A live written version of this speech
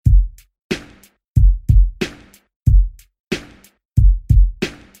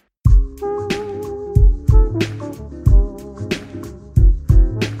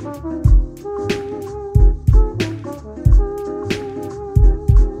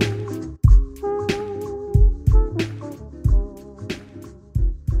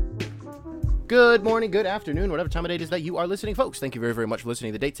Good morning, good afternoon, whatever time of day it is that you are listening, folks. Thank you very, very much for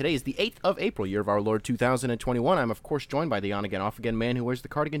listening. The date today is the 8th of April, year of our Lord 2021. I'm, of course, joined by the on-again, off-again man who wears the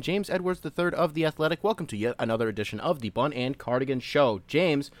cardigan, James Edwards III of The Athletic. Welcome to yet another edition of the Bun and Cardigan Show.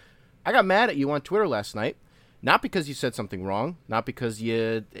 James, I got mad at you on Twitter last night, not because you said something wrong, not because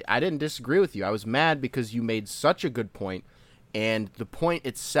I didn't disagree with you. I was mad because you made such a good point, and the point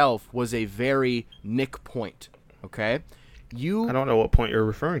itself was a very Nick point, okay? I don't know what point you're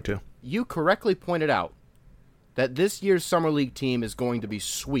referring to. You correctly pointed out that this year's Summer League team is going to be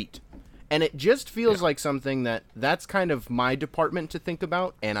sweet. And it just feels like something that's kind of my department to think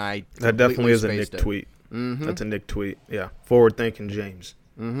about, and I That definitely is a Nick it. tweet. Mm-hmm. That's a Nick tweet, yeah. Forward-thinking James.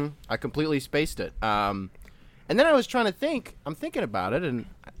 Mm-hmm. I completely spaced it. And then I was trying to think. I'm thinking about it, and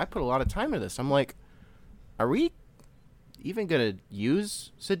I put a lot of time into this. I'm like, are we even going to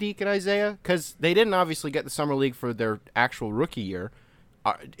use Sadiq and Isaiah? Because they didn't obviously get the Summer League for their actual rookie year.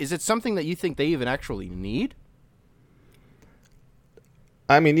 Is it something that you think they even actually need?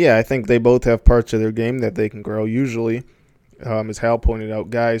 I mean, yeah, I think they both have parts of their game that they can grow. Usually, as Hal pointed out,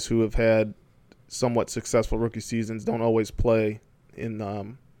 guys who have had somewhat successful rookie seasons don't always play in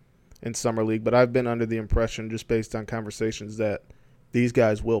Summer League. But I've been under the impression, just based on conversations, that these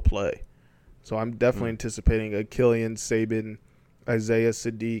guys will play. So I'm definitely anticipating a Killian, Sabin, Isaiah,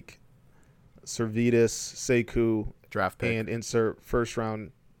 Sadiq, Servetus, Sekou, Draft pick. And insert first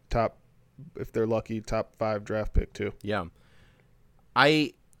round top, if they're lucky, top 5 draft pick too. Yeah.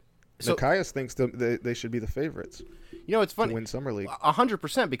 Nikias thinks they should be the favorites. You know, it's funny. To win Summer League.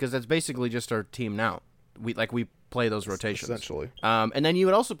 100%, because that's basically just our team now. We play those rotations. Essentially. And then you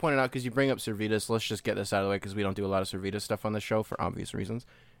had also pointed out, because you bring up Servetus, let's just get this out of the way because we don't do a lot of Servetus stuff on the show for obvious reasons.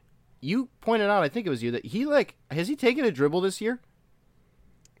 You pointed out, I think it was you, that has he taken a dribble this year?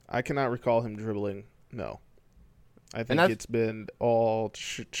 I cannot recall him dribbling. No. I think it's been all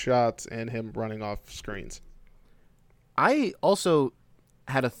shots and him running off screens. I also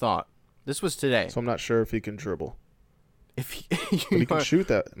had a thought. This was today. So I'm not sure if he can dribble. But he can shoot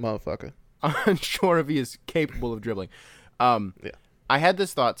that motherfucker. I'm unsure if he is capable of dribbling. Yeah. I had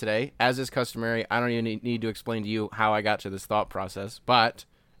this thought today, as is customary. I don't even need to explain to you how I got to this thought process, but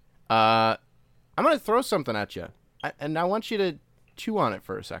I'm going to throw something at you, and I want you to chew on it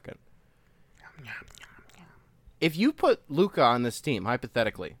for a second. If you put Luka on this team,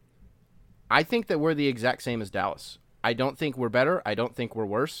 hypothetically, I think that we're the exact same as Dallas. I don't think we're better. I don't think we're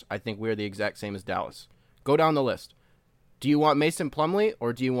worse. I think we're the exact same as Dallas. Go down the list. Do you want Mason Plumlee,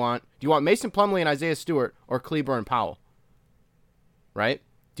 or do you want Mason Plumlee and Isaiah Stewart, or Kleber and Powell? Right?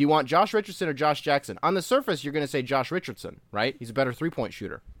 Do you want Josh Richardson or Josh Jackson? On the surface, you're going to say Josh Richardson, right? He's a better three-point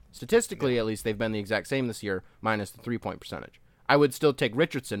shooter. Statistically, at least, they've been the exact same this year, minus the three-point percentage. I would still take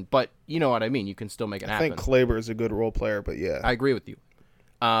Richardson, but you know what I mean. You can still make it happen. I think Kleber is a good role player, but yeah. I agree with you.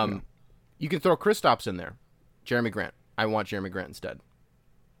 You can throw Kristaps in there. Jeremy Grant. I want Jeremy Grant instead.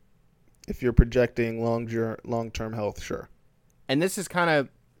 If you're projecting long-term health, sure. And this is kind of,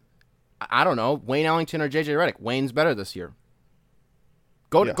 I don't know, Wayne Ellington or J.J. Redick. Wayne's better this year.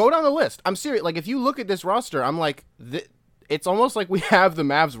 Go down the list. I'm serious. Like, if you look at this roster, I'm like, it's almost like we have the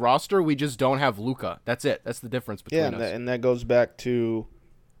Mavs roster. We just don't have Luka. That's it. That's the difference between us. And that goes back to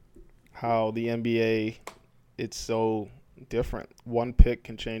how the NBA, it's so different. One pick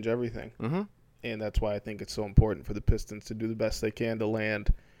can change everything. Mm-hmm. And that's why I think it's so important for the Pistons to do the best they can to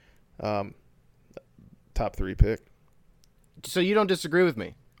land top 3 pick. So you don't disagree with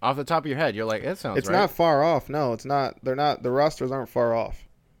me? Off the top of your head, you're like, that sounds right. It's not far off. No, it's not. They're not. The rosters aren't far off.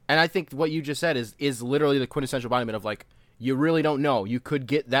 And I think what you just said is literally the quintessential embodiment of, like, you really don't know. You could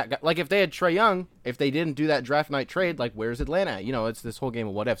get that guy. Like, if they had Trae Young, if they didn't do that draft night trade, like, where's Atlanta at? You know, it's this whole game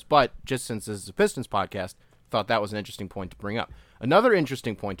of what ifs. But just since this is a Pistons podcast, thought that was an interesting point to bring up. Another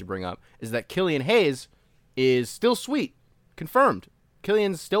interesting point to bring up is that Killian Hayes is still sweet. Confirmed.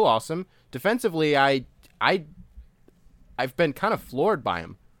 Killian's still awesome. Defensively, I've been kind of floored by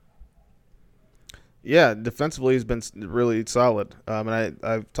him. Yeah, defensively he's been really solid. And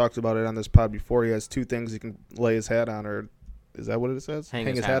I've talked about it on this pod before. He has 2 things he can lay his hat on, or is that what it says? Hang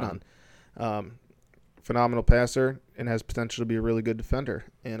his hat on. Phenomenal passer and has potential to be a really good defender.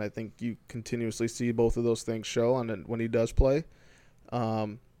 And I think you continuously see both of those things show when he does play.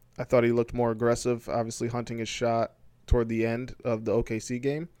 I thought he looked more aggressive, obviously hunting his shot toward the end of the OKC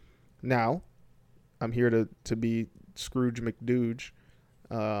game. Now, I'm here to be Scrooge McDooge.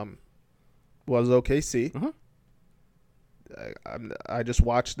 Was OKC. Mm-hmm. I just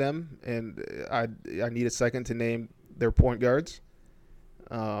watched them, and I need a second to name their point guards.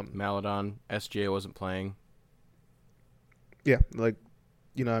 Maladon, SGA wasn't playing. Yeah, like,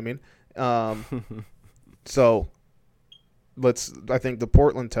 you know what I mean? So I think the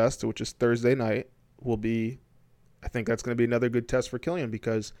Portland test, which is Thursday night, will be. I think that's going to be another good test for Killian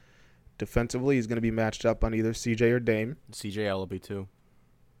because defensively he's going to be matched up on either CJ or Dame. CJ Ellaby too.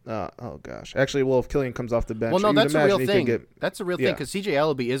 Oh gosh, actually, well, if Killian comes off the bench, well, no, that's a real thing. That's a real thing Yeah. because CJ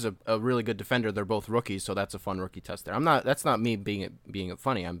Ellaby is a really good defender. They're both rookies, so that's a fun rookie test there. That's not me being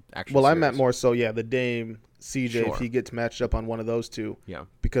funny. I'm actually. Well, serious. I meant more so, the Dame CJ Sure. if he gets matched up on one of those two. Yeah.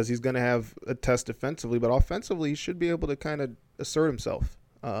 Because he's going to have a test defensively, but offensively he should be able to kind of assert himself.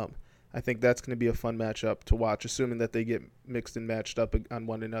 I think that's going to be a fun matchup to watch, assuming that they get mixed and matched up on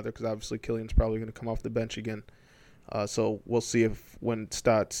one another, because obviously Killian's probably going to come off the bench again. So we'll see if when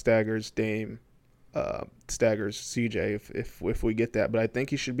Stott staggers Dame, staggers CJ, if we get that. But I think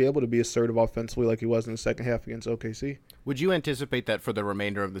he should be able to be assertive offensively like he was in the second half against OKC. Would you anticipate that for the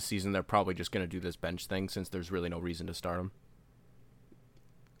remainder of the season they're probably just going to do this bench thing since there's really no reason to start him?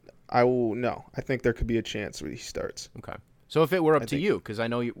 No. I think there could be a chance where he starts. Okay. So if it were up to you, because I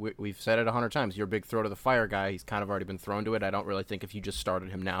know we've said it 100 times, you're a big throw to the fire guy. He's kind of already been thrown to it. I don't really think if you just started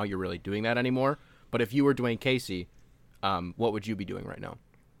him now, you're really doing that anymore. But if you were Dwayne Casey, what would you be doing right now?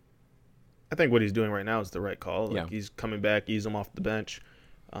 I think what he's doing right now is the right call. Yeah. He's coming back, ease him off the bench.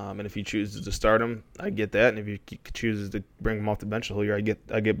 And if he chooses to start him, I get that. And if he chooses to bring him off the bench the whole year,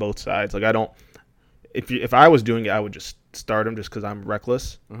 I get both sides. Like I don't. If I was doing it, I would just start him just because I'm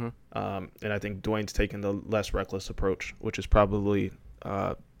reckless. Mm-hmm. And I think Dwayne's taking the less reckless approach, which is probably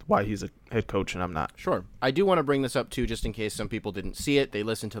why he's a head coach and I'm not. Sure. I do want to bring this up, too, just in case some people didn't see it. They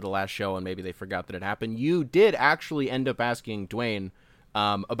listened to the last show and maybe they forgot that it happened. You did actually end up asking Dwayne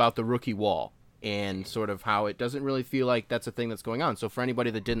about the rookie wall and sort of how it doesn't really feel like that's a thing that's going on. So for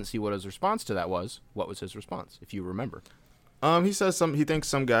anybody that didn't see what his response to that was, what was his response, if you remember? He says he thinks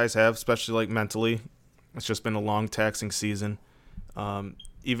some guys have, especially like mentally. It's just been a long, taxing season.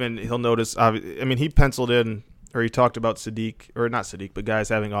 Even he'll notice, he penciled in, or he talked about but guys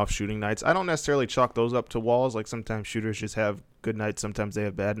having off shooting nights. I don't necessarily chalk those up to walls. Like sometimes shooters just have good nights, sometimes they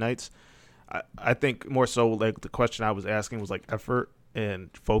have bad nights. I think more so like the question I was asking was like effort and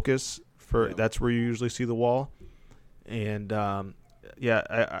focus. That's where you usually see the wall. And I,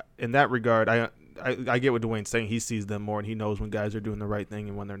 in that regard, I get what Dwayne's saying. He sees them more and he knows when guys are doing the right thing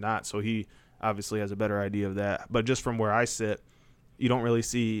and when they're not. So he obviously has a better idea of that. But just from where I sit, you don't really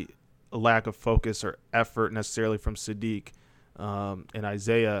see a lack of focus or effort necessarily from Sadiq and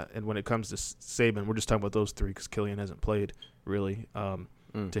Isaiah. And when it comes to Saban, we're just talking about those three because Killian hasn't played really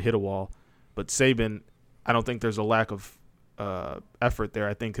to hit a wall. But Saban, I don't think there's a lack of effort there.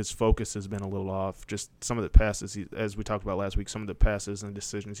 I think his focus has been a little off. Just some of the passes, as we talked about last week, some of the passes and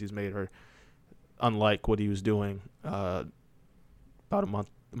decisions he's made are unlike what he was doing about a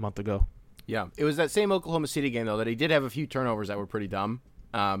month ago. Yeah, it was that same Oklahoma City game, though, that he did have a few turnovers that were pretty dumb.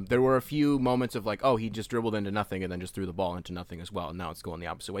 There were a few moments of like, oh, he just dribbled into nothing and then just threw the ball into nothing as well, and now it's going the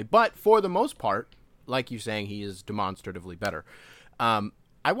opposite way. But for the most part, like you're saying, he is demonstratively better.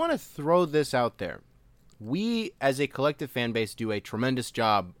 I want to throw this out there. We, as a collective fan base, do a tremendous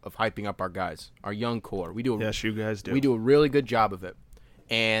job of hyping up our guys, our young core. Yes, you guys do. We do a really good job of it.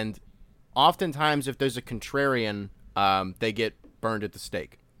 And oftentimes, if there's a contrarian, they get burned at the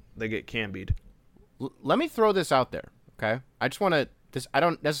stake. They get cambied. Let me throw this out there, okay? I just want to. I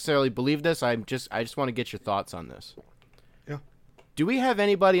don't necessarily believe this. I just want to get your thoughts on this. Yeah. Do we have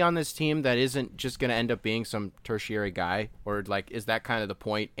anybody on this team that isn't just going to end up being some tertiary guy, or like is that kind of the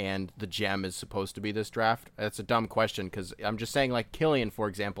point? And the gem is supposed to be this draft? That's a dumb question because I'm just saying, like Killian, for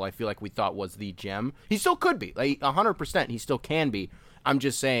example, I feel like we thought was the gem. He still could be, like 100%. He still can be. I'm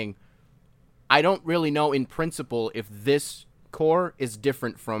just saying, I don't really know in principle if this core is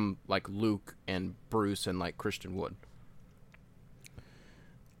different from like Luke and Bruce and like Christian Wood.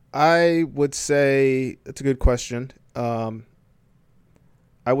 I would say it's a good question.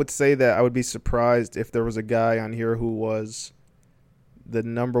 I would say that I would be surprised if there was a guy on here who was the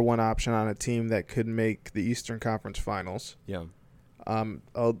number one option on a team that could make the Eastern Conference Finals. Yeah.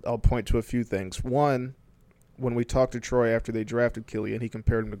 I'll point to a few things. One, when we talked to Troy after they drafted Killian, he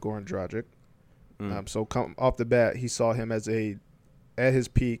compared him to Goran Dragic. So off the bat, he saw him as at his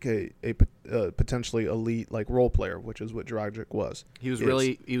peak, a potentially elite like role player, which is what Dragic was. He was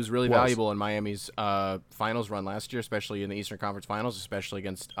really valuable in Miami's finals run last year, especially in the Eastern Conference Finals, especially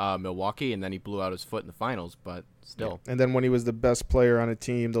against Milwaukee, and then he blew out his foot in the finals. But still, and then when he was the best player on a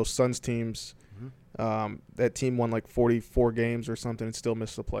team, those Suns teams, that team won like 44 games or something and still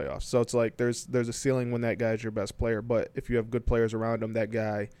missed the playoffs. So it's like there's a ceiling when that guy's your best player, but if you have good players around him, that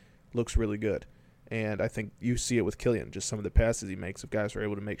guy looks really good. And I think you see it with Killian, just some of the passes he makes. If guys are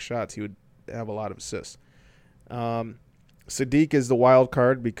able to make shots, he would have a lot of assists. Sadiq is the wild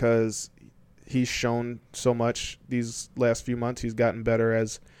card because he's shown so much these last few months. He's gotten better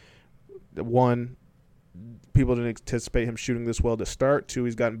as, one, people didn't anticipate him shooting this well to start. Two,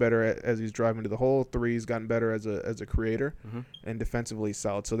 he's gotten better as he's driving to the hole. Three, he's gotten better as a creator. And defensively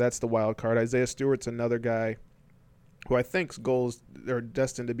solid. So that's the wild card. Isaiah Stewart's another guy who I think's goals are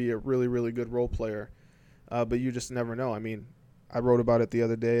destined to be a really, really good role player. But you just never know. I mean, I wrote about it the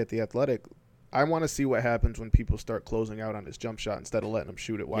other day at The Athletic. I want to see what happens when people start closing out on his jump shot instead of letting him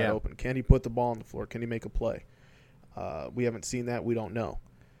shoot it wide open. Can he put the ball on the floor? Can he make a play? We haven't seen that. We don't know.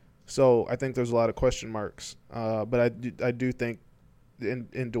 So I think there's a lot of question marks. But I do think, and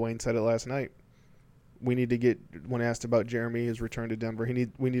Dwayne said it last night, we need to get, when asked about Jeremy, his return to Denver,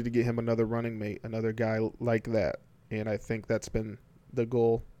 we need to get him another running mate, another guy like that. And I think that's been the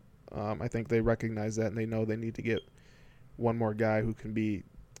goal. I think they recognize that, and they know they need to get one more guy who can be,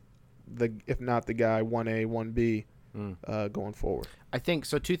 if not the guy, 1A, 1B going forward. I think,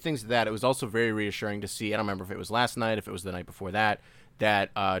 so two things to that. It was also very reassuring to see, I don't remember if it was last night, if it was the night before that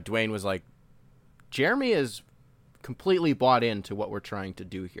Dwayne was like, Jeremy is completely bought into what we're trying to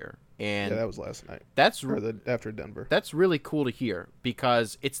do here. And that was last night. After Denver. That's really cool to hear,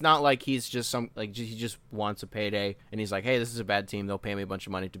 because it's not like he's just he just wants a payday and he's like, hey, this is a bad team. They'll pay me a bunch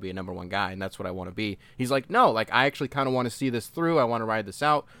of money to be a number one guy, and that's what I want to be. He's like, no, like I actually kind of want to see this through. I want to ride this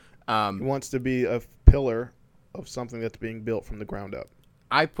out. He wants to be a pillar of something that's being built from the ground up.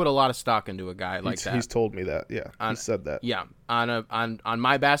 I put a lot of stock into a guy like that. He's told me that. Yeah, he said that. Yeah, on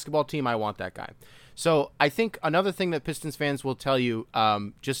my basketball team, I want that guy. So I think another thing that Pistons fans will tell you,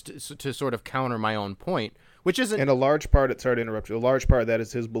 just to sort of counter my own point, which isn't, and a large part, sorry to interrupt you, a large part of that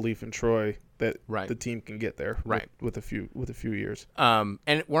is his belief in Troy that the team can get there, with a few years.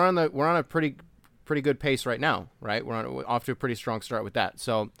 And we're on a pretty good pace right now, right? We're off to a pretty strong start with that.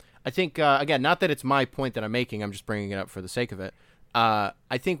 So I think again, not that it's my point that I'm making, I'm just bringing it up for the sake of it.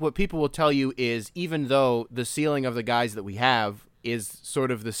 I think what people will tell you is, even though the ceiling of the guys that we have is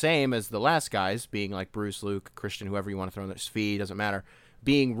sort of the same as the last guys, being like Bruce, Luke, Christian, whoever you want to throw in there, Svi, doesn't matter,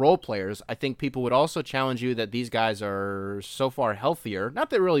 being role players, I think people would also challenge you that these guys are so far healthier.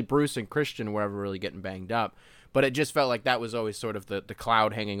 Not that really Bruce and Christian were ever really getting banged up, but it just felt like that was always sort of the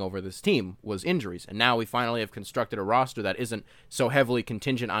cloud hanging over this team was injuries. And now we finally have constructed a roster that isn't so heavily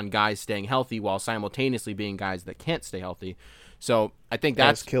contingent on guys staying healthy while simultaneously being guys that can't stay healthy. So I think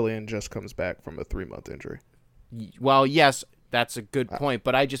that's... As Killian just comes back from a 3-month injury. Well, yes, that's a good point,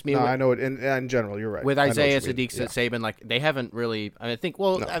 but I just mean... No, I know it. In general, you're right. With Isaiah, Sadiq, Saban, like, they haven't really... I think,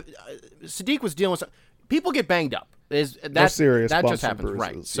 Sadiq was dealing with... People get banged up. No serious that bumps just happens, and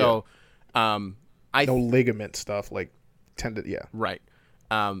bruises, right. So, no ligament stuff, like, yeah. Right.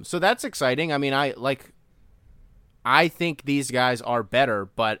 So that's exciting. I mean, I think these guys are better,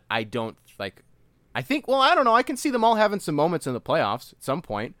 but I don't, I think, I don't know. I can see them all having some moments in the playoffs at some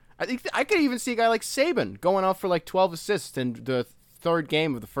point. I think I could even see a guy like Saban going off for 12 assists in the third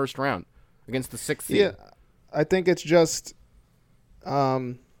game of the first round against the sixth seed. Yeah, I think it's just,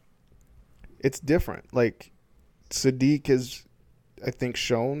 it's different. Like, Sadiq has, I think,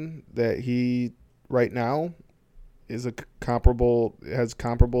 shown that he right now is has comparable,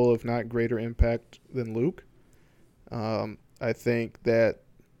 if not greater impact than Luke. I think that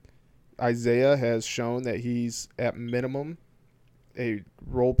Isaiah has shown that he's at minimum a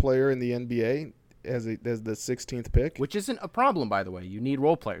role player in the NBA as the 16th pick, which isn't a problem, by the way. You need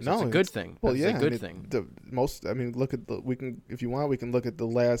role players. No, it's a good thing. Well, it's yeah, a good thing. Look at if you want, we can look at the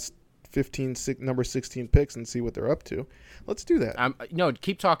last 15 number 16 picks and see what they're up to. Let's do that. No,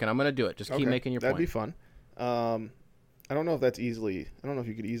 keep talking. I'm going to do it. Just keep making your point. That'd be fun. I don't know if that's easily. I don't know if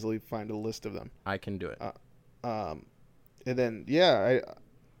you could easily find a list of them. I can do it. And then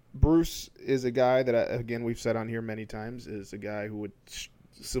Bruce is a guy that, again, we've said on here many times, is a guy who would,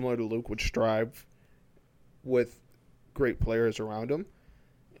 similar to Luke, would strive with great players around him.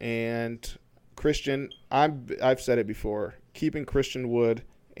 And Christian, I've said it before, keeping Christian Wood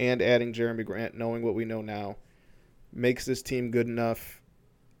and adding Jeremy Grant, knowing what we know now, makes this team good enough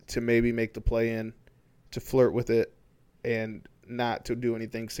to maybe make the play-in, to flirt with it, and not to do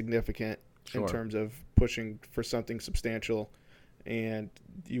anything significant in terms of pushing for something substantial, and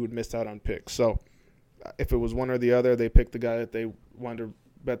you would miss out on picks. So if it was one or the other, they picked the guy that they wanted to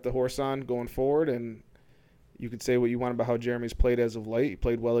bet the horse on going forward, and you could say what you want about how Jeremy's played as of late. He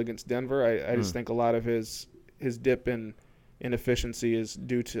played well against Denver. I just think a lot of his dip in inefficiency is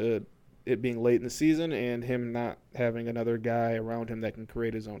due to it being late in the season and him not having another guy around him that can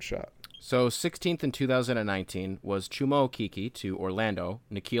create his own shot. So 16th in 2019 was Chuma Okeke to Orlando.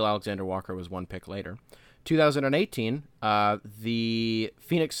 Nickeil Alexander-Walker was one pick later. 2018, the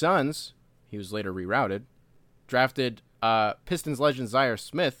Phoenix Suns, he was later rerouted, drafted Pistons legend Zaire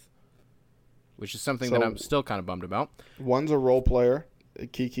Smith which is something that I'm still kind of bummed about. One's a role player.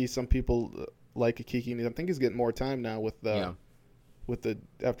 Kiki, some people like Kiki. I think he's getting more time now with the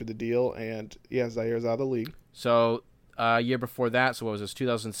after the deal, and Zaire's out of the league. So year before that, so what was this,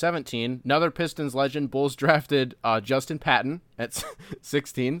 2017, another Pistons legend, Bulls drafted Justin Patton at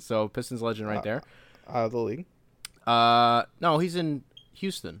 16, so Pistons legend right there. Out of the league. No, he's in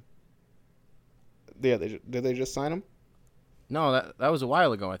Houston. Yeah, did they just sign him? No, that was a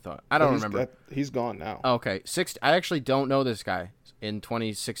while ago, I thought. I don't remember. He's gone now. Okay, I actually don't know this guy in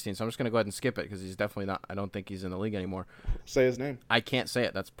 2016, so I'm just going to go ahead and skip it because he's definitely not. I don't think he's in the league anymore. Say his name. I can't say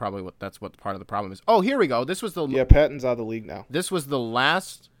it. That's what part of the problem is. Oh, here we go. This was Patton's out of the league now. This was the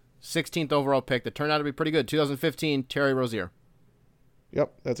last 16th overall pick that turned out to be pretty good. 2015, Terry Rozier.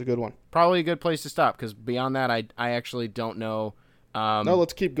 Yep, that's a good one. Probably a good place to stop because beyond that, I actually don't know. No,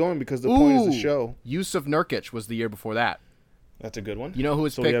 let's keep going because the point is the show. Yusuf Nurkic was the year before that. That's a good one. You know who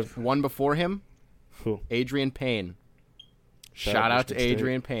was picked one before him? Who? Adrian Payne. Shout out to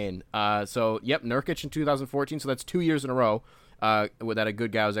Adrian Payne. Nurkic in 2014, so that's 2 years in a row that a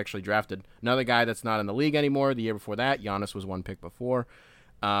good guy was actually drafted. Another guy that's not in the league anymore, the year before that, Giannis was one pick before.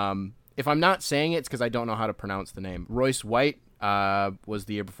 If I'm not saying it, it's because I don't know how to pronounce the name. Royce White was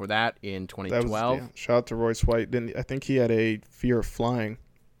the year before that in 2012. Shout out to Royce White. I think he had a fear of flying.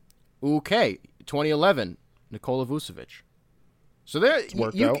 Okay, 2011, Nikola Vucevic. So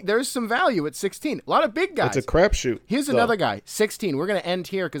there's some value at 16. A lot of big guys. It's a crapshoot. Here's another guy, 16. We're going to end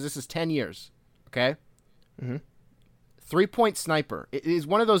here because this is 10 years. Okay? Mm-hmm. 3-point sniper. It is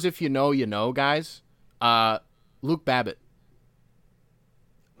one of those if you know guys. Luke Babbitt.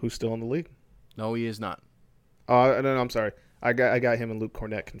 Who's still in the league? No, he is not. No, I'm sorry. I got him and Luke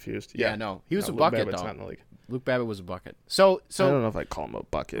Cornett confused. Yeah, no. He was a bucket, Luke Babbitt's though. not in the league. Luke Babbitt was a bucket. So I don't know if I call him a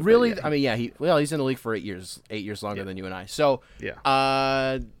bucket. Really, I mean, he's in the league for 8 years. 8 years longer than you and I. So it's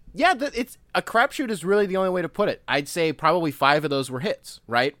a crapshoot is really the only way to put it. I'd say probably 5 of those were hits,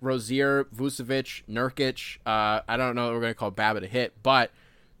 right? Rozier, Vucevic, Nurkic. I don't know if we're going to call Babbitt a hit, but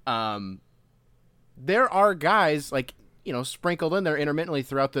there are guys sprinkled in there intermittently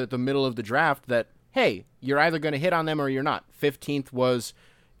throughout the middle of the draft that, hey, you're either going to hit on them or you're not. 15th was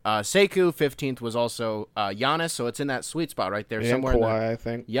Sekou. 15th was also Giannis, so it's in that sweet spot right there somewhere. And Kawhi, I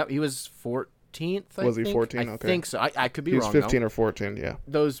think. Yep, he was 14th. Was he 14? I okay. think so. I could be wrong. He was 15 or 14. Yeah.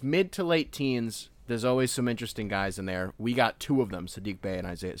 Those mid to late teens, there's always some interesting guys in there. We got 2 of them, Sadiq Bey and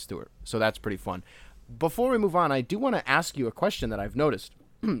Isaiah Stewart. So that's pretty fun. Before we move on, I do want to ask you a question that I've noticed.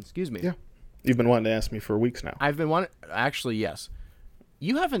 Excuse me. Yeah. You've been wanting to ask me for weeks now. I've been wanting. Actually, yes.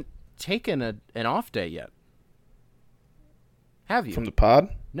 You haven't taken an off day yet, have you? From the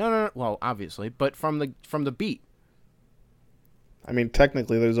pod? No. Well, obviously, but from the beat. I mean,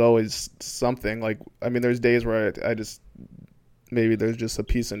 technically, there's always something. There's days where I just maybe there's just a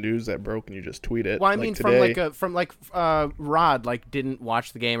piece of news that broke and you just tweet it. Well, I mean, today, Rod didn't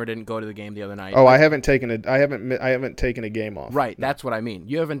watch the game or didn't go to the game the other night. Oh, I haven't taken a game off. Right, no. That's what I mean.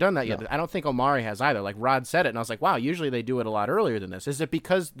 You haven't done that yet. No. I don't think Omari has either. Like Rod said it, and I was like, wow, usually they do it a lot earlier than this. Is it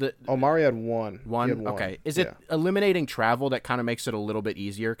because Omari had one? One? Okay. Is it eliminating travel that kind of makes it a little bit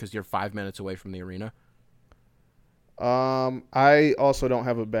easier because you're 5 minutes away from the arena? I also don't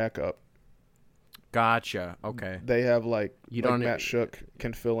have a backup. Gotcha. Okay. They have Matt Shook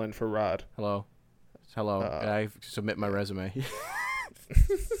can fill in for Rod. Hello. I submit my resume.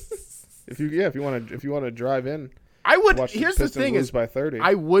 If you want to drive in, I would. Watch Here's the the thing: lose is by 30.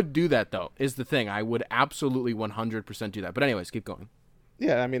 I would do that though. Is the thing I would absolutely 100% do that. But anyways, keep going.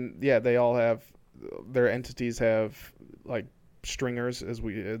 Yeah, I mean, they all have their entities have stringers,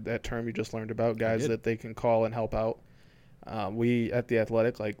 that term you just learned about, guys that they can call and help out. We at the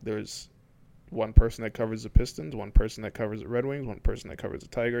Athletic, there's one person that covers the Pistons, one person that covers the Red Wings, one person that covers the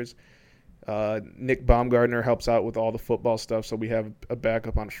Tigers. Nick Baumgartner helps out with all the football stuff, so we have a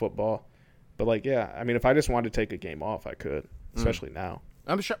backup on football. But I mean, if I just wanted to take a game off, I could, especially now.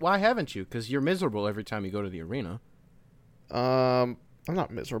 I'm sure. Why haven't you? Because you're miserable every time you go to the arena. I'm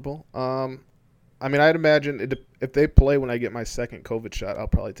not miserable. I mean, I'd imagine if they play when I get my second COVID shot, I'll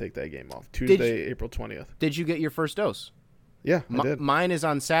probably take that game off. Tuesday, April 20th. Did you get your first dose? Yeah, I did. Mine is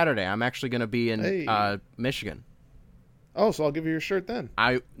on Saturday. I'm actually going to be in Michigan. Oh, so I'll give you your shirt then.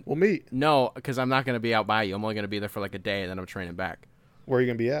 We'll meet. No, because I'm not going to be out by you. I'm only going to be there for a day, and then I'm training back. Where are you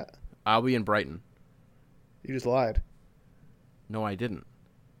going to be at? I'll be in Brighton. You just lied. No, I didn't.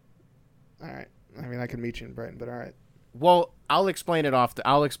 All right. I mean, I can meet you in Brighton, but all right. Well, I'll explain off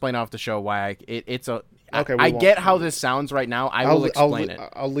the show why it's a. Okay, I get how this sounds right now. I'll explain it.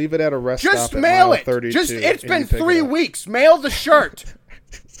 I'll leave it at a rest Just stop mail at it. 32. It's been 3 weeks. Mail the shirt.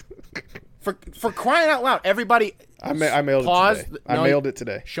 For crying out loud, everybody. I mailed pause. it today. I mailed it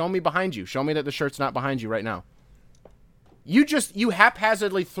today. Show me behind you. Show me that the shirt's not behind you right now. You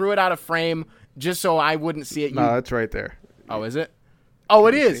haphazardly threw it out of frame just so I wouldn't see it. No, it's right there. Oh, is it? Oh,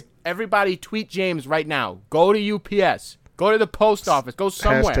 it is. Everybody tweet James right now. Go to UPS. Go to the post office. Go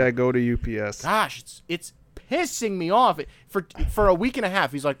somewhere. Hashtag go to UPS. Gosh, it's pissing me off. For a week and a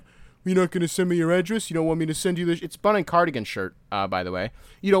half, he's like, "You're not going to send me your address? You don't want me to send you this?" It's Bun and Cardigan shirt, by the way.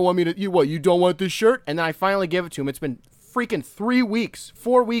 You don't want me to... You don't want this shirt? And then I finally give it to him. It's been freaking 3 weeks.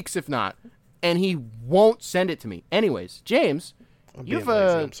 4 weeks, if not. And he won't send it to me. Anyways, James, I'm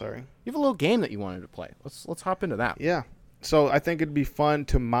sorry. You have a little game that you wanted to play. Let's hop into that. Yeah. So I think it'd be fun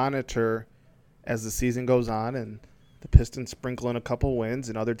to monitor as the season goes on and the Pistons sprinkle in a couple wins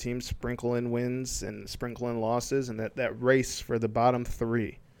and other teams sprinkle in wins and sprinkle in losses, and that race for the bottom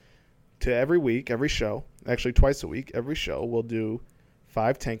three. To every week, every show, actually twice a week, every show, we'll do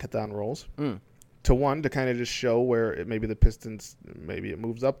 5 Tankathon rolls. To one, to kind of just show where maybe the Pistons, maybe it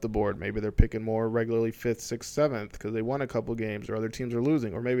moves up the board. Maybe they're picking more regularly 5th, 6th, 7th because they won a couple games or other teams are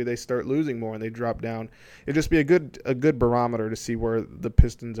losing. Or maybe they start losing more and they drop down. It'd just be a good barometer to see where the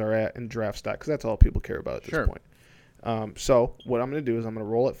Pistons are at in draft stock because that's all people care about at this point. So what I'm going to do is I'm going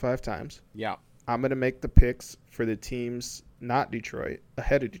to roll it 5 times. Yeah. I'm going to make the picks for the teams not Detroit,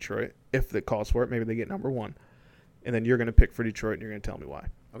 ahead of Detroit, if it calls for it. Maybe they get number 1. And then you're going to pick for Detroit and you're going to tell me why.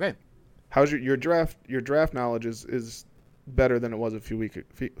 Okay. How's your draft? Your draft knowledge is better than it was a few weeks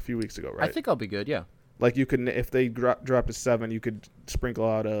ago, right? I think I'll be good. Yeah. Like you could, if they dropped a 7, you could sprinkle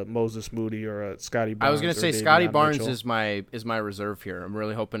out a Moses Moody or a Scotty Barnes. I was gonna say Scotty Barnes Mitchell. is my reserve here. I'm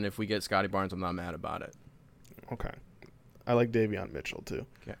really hoping if we get Scotty Barnes, I'm not mad about it. Okay. I like Davion Mitchell too.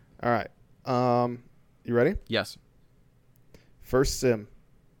 Okay. All right. You ready? Yes. First sim.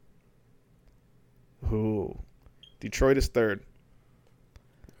 Ooh. Detroit is 3rd.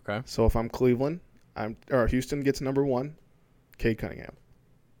 Okay. So if I'm Cleveland, Houston gets number 1, Cade Cunningham.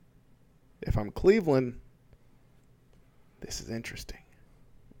 If I'm Cleveland, this is interesting.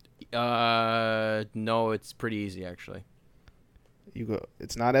 No, it's pretty easy actually.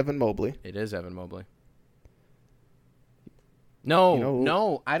 It's not Evan Mobley. It is Evan Mobley.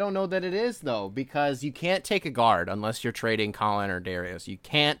 No, I don't know that it is though, because you can't take a guard unless you're trading Colin or Darius. You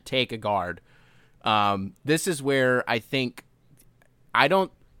can't take a guard. This is where I think I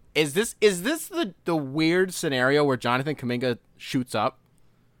don't. Is this the weird scenario where Jonathan Kuminga shoots up?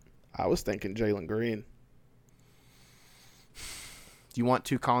 I was thinking Jalen Green. Do you want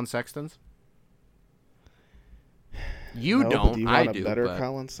 2 Colin Sextons? No, don't. Do you I want do. A better but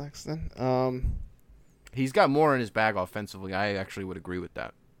Colin Sexton? He's got more in his bag offensively. I actually would agree with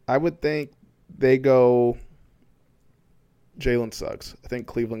that. I would think they go Jalen Suggs. I think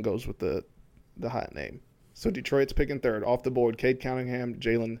Cleveland goes with the hot name. So Detroit's picking 3rd. Off the board, Cade Cunningham,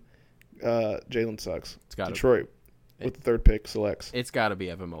 Jalen Suggs. Detroit with the 3rd pick selects. It's got to be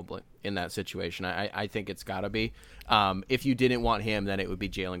Evan Mobley in that situation. I think it's got to be. If you didn't want him, then it would be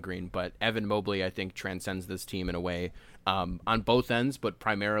Jalen Green. But Evan Mobley, I think, transcends this team in a way on both ends, but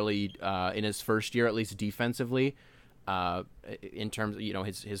primarily in his first year, at least defensively, in terms of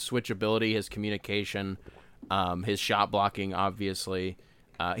his switchability, his communication, his shot blocking, obviously.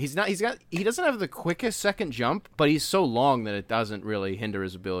 He doesn't have the quickest second jump, but he's so long that it doesn't really hinder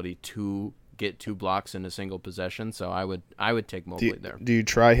his ability to get 2 blocks in a single possession. So I would take Mobley there. Do you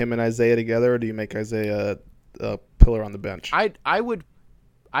try him and Isaiah together, or do you make Isaiah a pillar on the bench?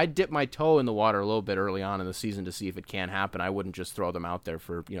 I'd dip my toe in the water a little bit early on in the season to see if it can happen. I wouldn't just throw them out there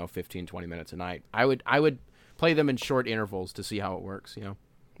for 15, 20 minutes a night. I would play them in short intervals to see how it works.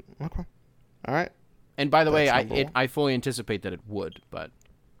 Okay. All right. And by the way, I fully anticipate that it would, but.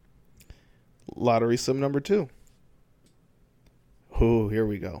 Lottery sim number 2. Oh, here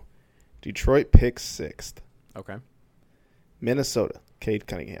we go. Detroit picks 6th. Okay. Minnesota, Cade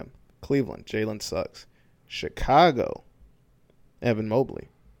Cunningham. Cleveland, Jalen Suggs. Chicago, Evan Mobley.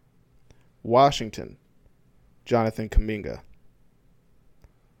 Washington, Jonathan Kuminga.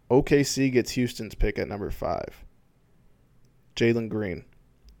 OKC gets Houston's pick at number 5. Jalen Green.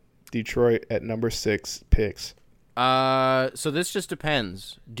 Detroit at number 6 picks. So this just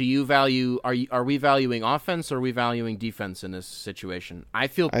depends. Do you value? Are we valuing offense or are we valuing defense in this situation? I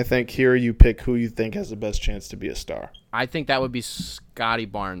think here you pick who you think has the best chance to be a star. I think that would be Scotty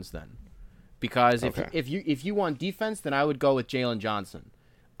Barnes then, because if you want defense, then I would go with Jalen Johnson.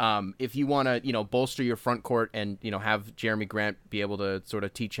 If you want to bolster your front court and have Jeremy Grant be able to sort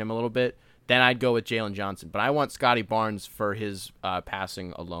of teach him a little bit, then I'd go with Jalen Johnson. But I want Scotty Barnes for his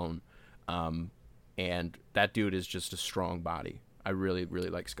passing alone. And that dude is just a strong body. I really, really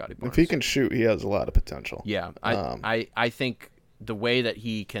like Scotty Barnes. If he can shoot, he has a lot of potential. Yeah, I think the way that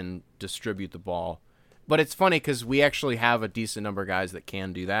he can distribute the ball. But it's funny because we actually have a decent number of guys that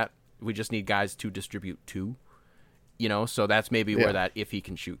can do that. We just need guys to distribute to, so that's maybe where that if he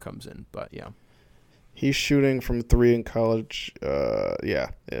can shoot comes in. But, yeah. He's shooting from 3 in college.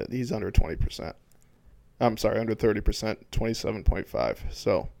 He's under 20%. I'm sorry, under 30%, 27.5.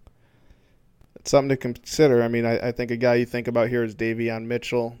 So it's something to consider. I mean, I think a guy you think about here is Davion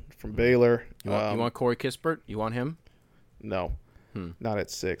Mitchell from Baylor. You want Corey Kispert? You want him? No, not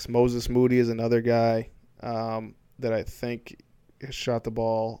at 6. Moses Moody is another guy that I think has shot the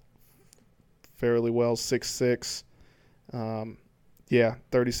ball fairly well, 6'6".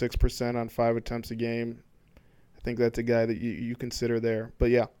 36% on 5 attempts a game. I think that's a guy that you consider there. But,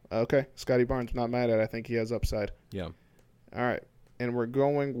 yeah, okay, Scotty Barnes, not mad at it. I think he has upside. Yeah. All right, and we're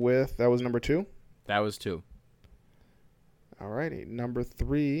going with – that was number 2? That was 2. All righty, number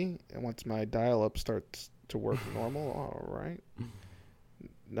 3, and once my dial-up starts to work normal, all right.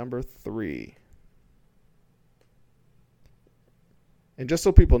 Number 3. And just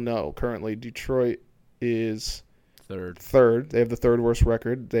so people know, currently Detroit is third. They have the third worst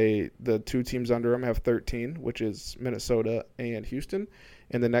record. The 2 teams under them have 13, which is Minnesota and Houston,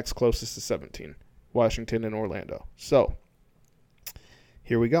 and the next closest is 17, Washington and Orlando. So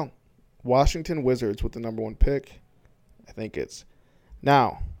here we go. Washington Wizards with the number 1 pick. I think it's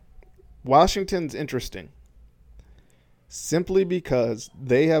now. Washington's interesting simply because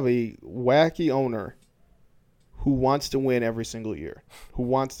they have a wacky owner who wants to win every single year, who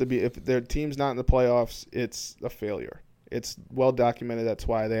wants to be – if their team's not in the playoffs, it's a failure. It's well documented. That's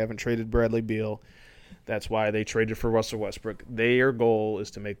why they haven't traded Bradley Beal. That's why they traded for Russell Westbrook. Their goal is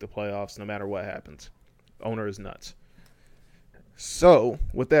to make the playoffs no matter what happens. Owner is nuts. So,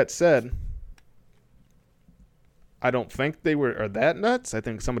 with that said, I don't think they are that nuts. I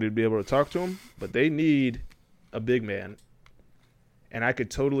think somebody would be able to talk to them, but they need a big man, and I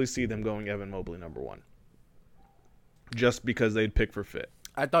could totally see them going Evan Mobley number 1. Just because they'd pick for fit.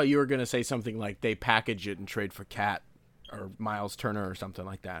 I thought you were going to say something like they package it and trade for Cat or Miles Turner or something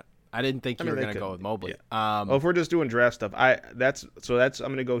like that. I didn't think you were going to go with Mobley. Yeah. If we're just doing draft stuff, I'm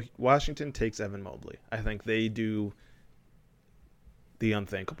going to go Washington takes Evan Mobley. I think they do the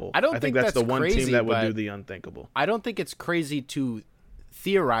unthinkable. I think that's the one crazy, team that would do the unthinkable. I don't think it's crazy to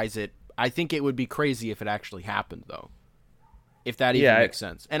theorize it. I think it would be crazy if it actually happened, though. If that even makes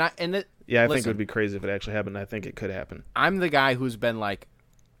sense. I think it would be crazy if it actually happened. I think it could happen. I'm the guy who's been like,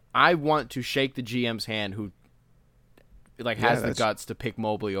 I want to shake the GM's hand who has the guts to pick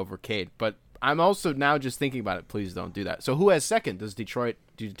Mobley over Cade. But I'm also now just thinking about it. Please don't do that. So who has second? Does Detroit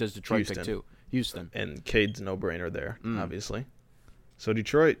pick 2? Houston. And Cade's no-brainer there, obviously. So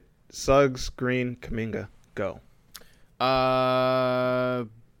Detroit, Suggs, Green, Kuminga, go. I'm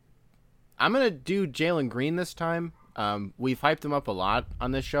going to do Jalen Green this time. We've hyped him up a lot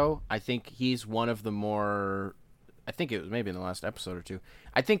on this show. I think he's one of the more – I think it was maybe in the last episode or 2.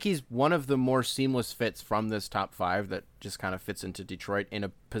 I think he's one of the more seamless fits from this top 5 that just kind of fits into Detroit in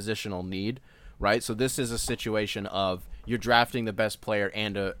a positional need, right? So this is a situation of you're drafting the best player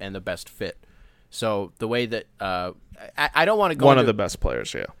and the best fit. So the way that I don't want to go one of the best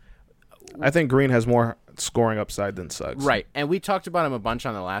players, yeah. I think Green has more scoring upside than Suggs. Right, and we talked about him a bunch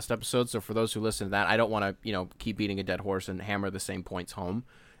on the last episode, so for those who listen to that, I don't want to keep beating a dead horse and hammer the same points home.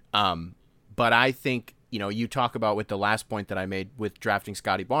 But I think, you talk about with the last point that I made with drafting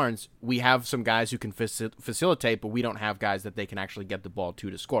Scotty Barnes, we have some guys who can facilitate, but we don't have guys that they can actually get the ball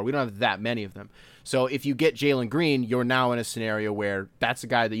to score. We don't have that many of them. So if you get Jalen Green, you're now in a scenario where that's a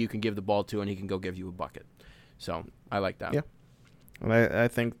guy that you can give the ball to and he can go give you a bucket. So I like that. Yeah. And I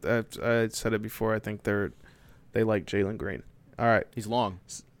think that I said it before. I think they like Jalen Green. All right, he's long.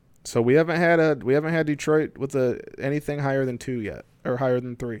 So we haven't had Detroit with anything higher than 2 yet, or higher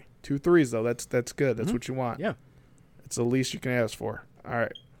than 3. 2 threes though. That's good. That's what you want. Yeah, it's the least you can ask for. All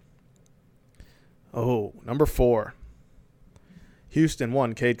right. Oh, number 4. Houston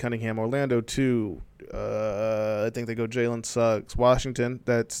 1, Cade Cunningham. Orlando 2. I think they go Jalen Suggs. Washington.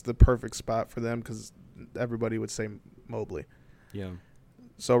 That's the perfect spot for them because everybody would say Mobley. Yeah.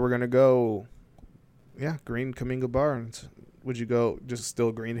 So we're going to go, Green, Kuminga, Barnes. Would you go just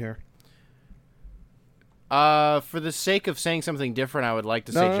still Green here? For the sake of saying something different, I would like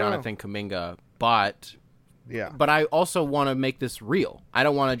to say Jonathan Kuminga, but I also want to make this real. I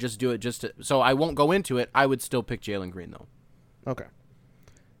don't want to just do it so I won't go into it. I would still pick Jalen Green, though. Okay.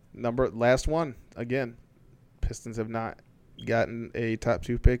 Last one. Again, Pistons have not gotten a top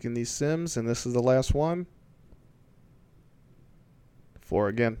 2 pick in these Sims, and this is the last one. 4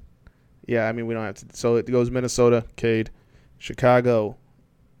 again. Yeah, I mean, we don't have to. So it goes Minnesota, Cade, Chicago.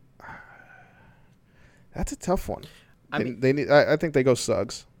 That's a tough one. They need. I think they go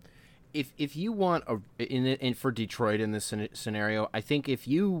Suggs. If you want for Detroit in this scenario, I think if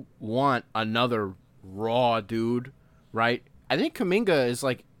you want another raw dude, right? I think Kuminga is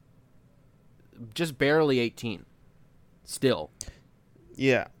like just barely 18 still.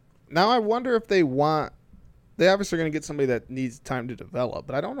 Yeah. Now I wonder if they want. They obviously are going to get somebody that needs time to develop,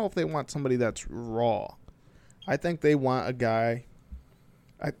 but I don't know if they want somebody that's raw. I think they want a guy.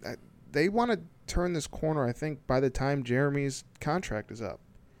 They want to turn this corner. I think by the time Jeremy's contract is up,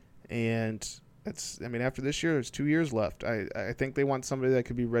 and after this year, there's 2 years left. I think they want somebody that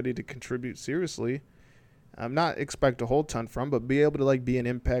could be ready to contribute seriously. Not expect a whole ton from, but be able to like be an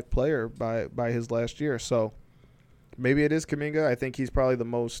impact player by his last year. So maybe it is Kuminga. I think he's probably the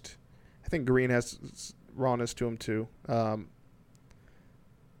most. I think Green has rawness to him too. I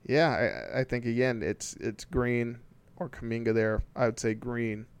think again it's Green or Kuminga there. I would say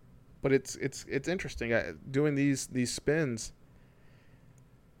Green, but it's interesting doing these spins.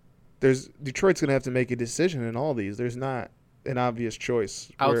 Detroit's gonna have to make a decision in all these. There's not an obvious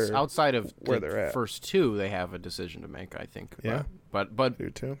choice outside of where they're at. First two. They have a decision to make, I think. Yeah, but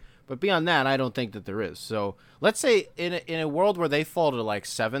too. But beyond that, I don't think that there is. So let's say in a world where they fall to like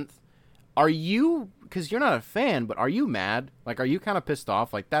 7th, are you, because you're not a fan, but are you mad? Like, are you kind of pissed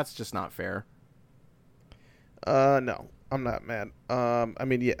off? Like, that's just not fair. No, I'm not mad.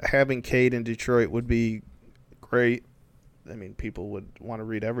 Having Cade in Detroit would be great. I mean, people would want to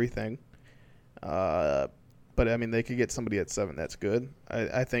read everything. But, they could get somebody at 7. That's good.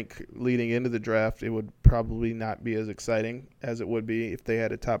 I think leading into the draft, it would probably not be as exciting as it would be if they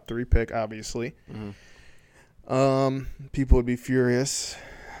had a top 3 pick, obviously. Mm-hmm. People would be furious.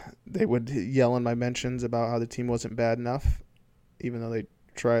 They would yell in my mentions about how the team wasn't bad enough, even though they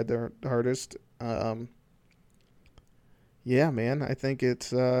tried their hardest. Yeah, man, I think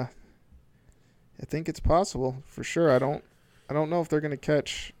it's possible for sure. I don't know if they're going to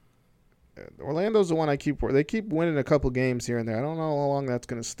catch. Orlando's the one I keep. They keep winning a couple games here and there. I don't know how long that's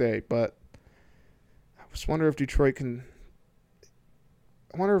going to stay, but I just wonder if Detroit can.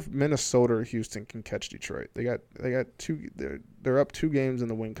 I wonder if Minnesota or Houston can catch Detroit. They got 2. They're up 2 games in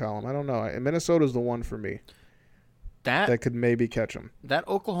the win column. I don't know. Minnesota's the one for me. That could maybe catch them. That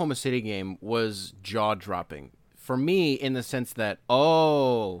Oklahoma City game was jaw dropping for me in the sense that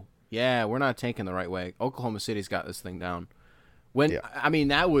we're not tanking the right way. Oklahoma City's got this thing down.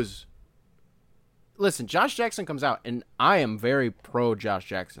 That was. Listen, Josh Jackson comes out, and I am very pro Josh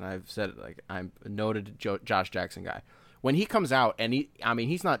Jackson. I've said it, like, I'm a noted Josh Jackson guy. When he comes out, and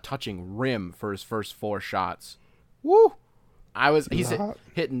he's not touching rim for his first 4 shots. Woo! He's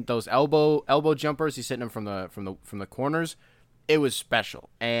hitting those elbow jumpers. He's hitting them from the corners. It was special.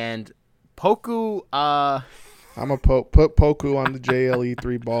 And Poku, I'm a put Poku on the JLE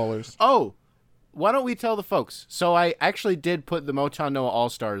 3 ballers. Oh. Why don't we tell the folks? So I actually did put the Motown Noah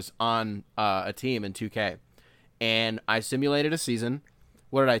All-Stars on a team in 2K, and I simulated a season.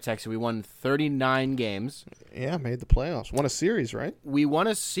 What did I text you? We won 39 games. Yeah, made the playoffs. Won a series, right? We won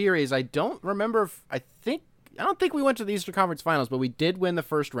a series. I don't remember I don't think we went to the Eastern Conference Finals, but we did win the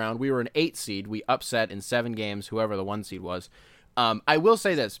first round. We were an 8 seed. We upset in 7 games whoever the 1 seed was. I will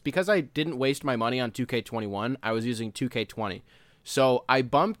say this. Because I didn't waste my money on 2K21, I was using 2K20. So I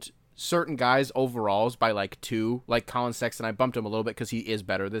bumped certain guys' overalls by like 2, like Colin Sexton. I bumped him a little bit because he is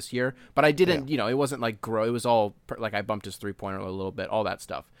better this year, but I didn't, it wasn't like grow. It was all like I bumped his 3-pointer a little bit, all that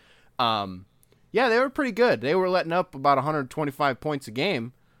stuff. They were pretty good. They were letting up about 125 points a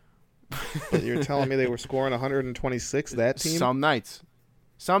game. But you're telling me they were scoring 126 that team? Some nights.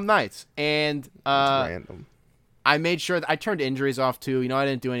 And that's random. I made sure that I turned injuries off too. I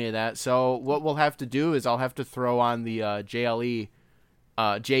didn't do any of that. So what we'll have to do is I'll have to throw on the JLE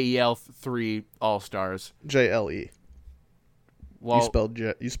JEL 3 All-Stars. JLE. Well,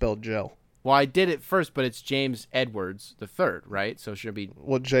 you spelled gel. Well, I did it first, but it's James Edwards the 3rd, right? So it should be.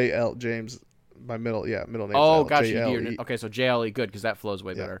 Well, JL James. My middle name. Oh, gotcha. Okay, so JLE, good, because that flows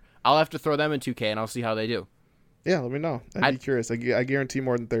way better. I'll have to throw them in 2K, and I'll see how they do. Yeah, let me know. I'd be curious. I guarantee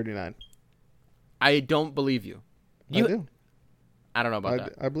more than 39. I don't believe you. I do. I don't know about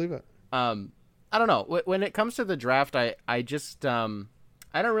that. I believe it. I don't know. When it comes to the draft, I just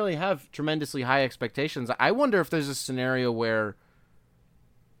I don't really have tremendously high expectations. I wonder if there's a scenario where,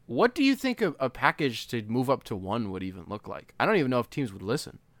 what do you think a package to move up to 1 would even look like? I don't even know if teams would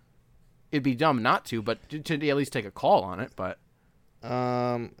listen. It'd be dumb not to, but to at least take a call on it. But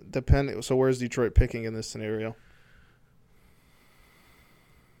So where's Detroit picking in this scenario?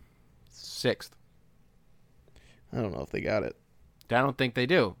 6th. I don't know if they got it. I don't think they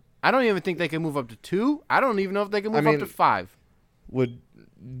do. I don't even think they can move up to 2. I don't even know if they can move up to 5. Would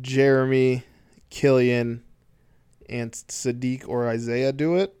Jeremy, Killian, and Sadiq or Isaiah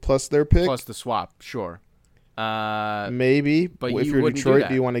do it, plus their pick. Plus the swap, sure. Maybe. But if you you're wouldn't Detroit, do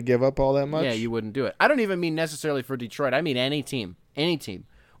do you want to give up all that much? Yeah, you wouldn't do it. I don't even mean necessarily for Detroit. I mean any team. Any team.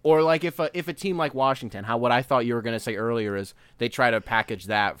 Or like if a team like Washington, what I thought you were going to say earlier is they try to package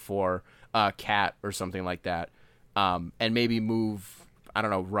that for Cat or something like that, and maybe move, I don't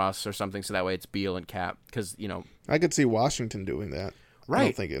know, Russ or something, so that way it's Beal and Cap, because, you know. I could see Washington doing that. Right. I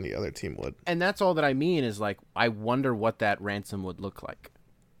don't think any other team would. And that's all that I mean is, like, I wonder what that ransom would look like.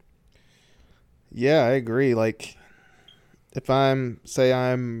 Yeah, I agree. Like, if I'm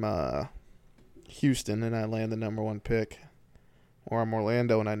Houston and I land the number 1 pick, or I'm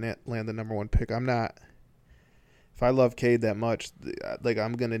Orlando and I land the number 1 pick, I'm not. If I love Cade that much, like,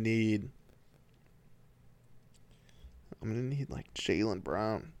 I'm gonna need like Jaylen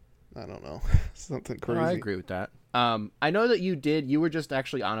Brown. I don't know, something crazy. I agree with that. I know that you were just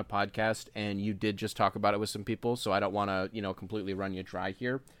actually on a podcast and you did just talk about it with some people, so I don't want to, completely run you dry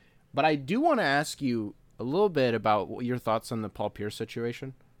here. But I do want to ask you a little bit about your thoughts on the Paul Pierce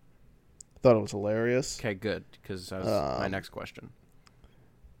situation. Thought it was hilarious. Okay, good, because that was my next question.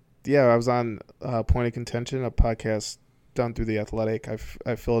 Yeah, I was on Point of Contention, a podcast done through The Athletic.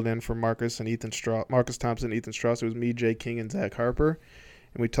 I filled in for Marcus Thompson, Ethan Strauss. It was me, Jay King, and Zach Harper.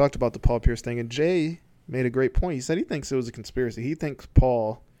 And we talked about the Paul Pierce thing, and Jay made a great point. He said he thinks it was a conspiracy. He thinks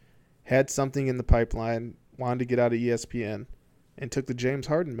Paul had something in the pipeline, wanted to get out of ESPN, and took the James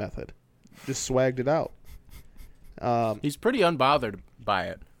Harden method. Just swagged it out. He's pretty unbothered by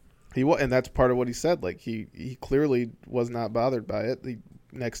it. And that's part of what he said. Like, he clearly was not bothered by it. The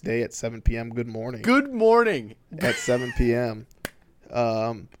next day at 7 p.m., good morning. Good morning. At 7 p.m.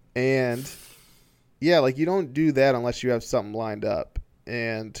 And, yeah, like, you don't do that unless you have something lined up.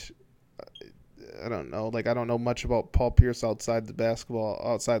 And I don't know. Like, I don't know much about Paul Pierce outside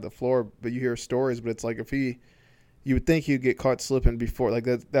the floor, but you hear stories. But it's like you would think he'd get caught slipping before. Like,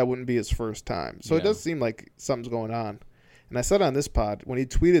 that wouldn't be his first time. So It does seem like something's going on. And I said on this pod, when he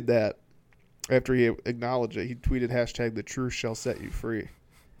tweeted that, after he acknowledged it, he tweeted #the truth shall set you free.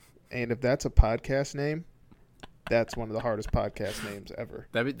 And if that's a podcast name, that's one of the hardest podcast names ever.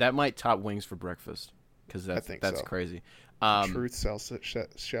 That might top Wings for Breakfast, because that's so. Crazy. Truth shall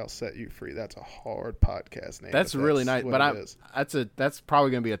set you free. That's a hard podcast name. That's really nice, but that's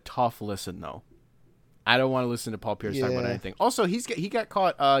probably going to be a tough listen though. I don't want to listen to Paul Pierce talk about anything. Also, he got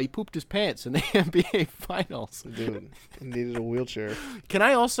caught. He pooped his pants in the NBA Finals. Dude, he needed a wheelchair. Can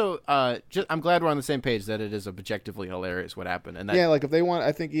I also? I'm glad we're on the same page that it is objectively hilarious what happened. And like if they want,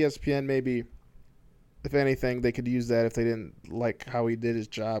 I think ESPN maybe, if anything, they could use that if they didn't like how he did his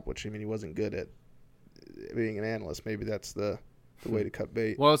job, which, I mean, he wasn't good at being an analyst. Maybe that's the way to cut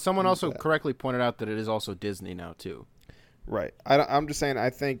bait. Well, someone also correctly pointed out that it is also Disney now too. Right. I'm just saying.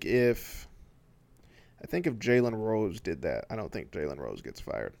 I think if Jalen Rose did that, I don't think Jalen Rose gets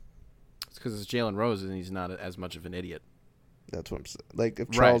fired. It's because it's Jalen Rose and he's not as much of an idiot. That's what I'm saying. Like,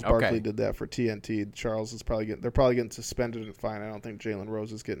 if Charles Barkley did that for TNT, they're probably getting suspended and fined. I don't think Jalen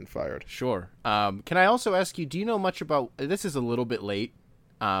Rose is getting fired. Sure. Can I also ask you, do you know much about, this is a little bit late,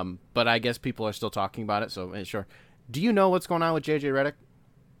 but I guess people are still talking about it, so sure. Do you know what's going on with JJ Redick?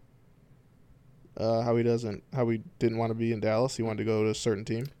 How he didn't want to be in Dallas. He wanted to go to a certain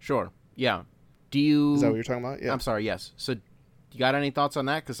team. Sure. Yeah. Is that what you're talking about? Yeah. I'm sorry, yes. So, you got any thoughts on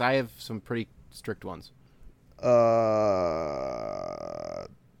that? Because I have some pretty strict ones. I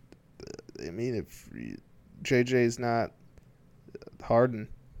mean, if JJ's not Harden.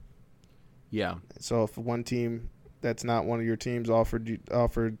 Yeah. So, if one team that's not one of your teams offered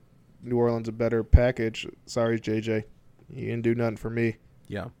New Orleans a better package, sorry, JJ. You didn't do nothing for me.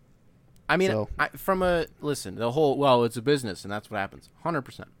 Yeah. I mean, it's a business, and that's what happens.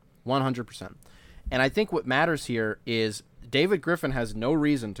 100%. 100%. And I think what matters here is David Griffin has no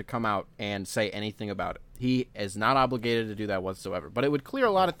reason to come out and say anything about it. He is not obligated to do that whatsoever. But it would clear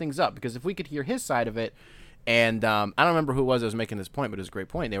a lot of things up, because if we could hear his side of it, and I don't remember who it was that was making this point, but it was a great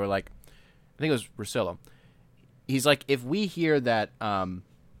point. They were like, I think it was Russillo. He's like, if we hear that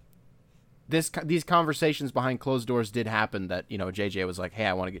these conversations behind closed doors did happen, that, JJ was like, hey,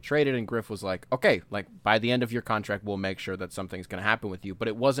 I want to get traded, and Griff was like, okay, like, by the end of your contract, we'll make sure that something's going to happen with you. But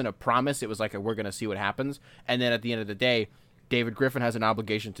it wasn't a promise. It was like, we're going to see what happens. And then at the end of the day, David Griffin has an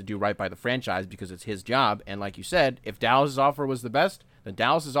obligation to do right by the franchise because it's his job. And like you said, if Dallas's offer was the best, then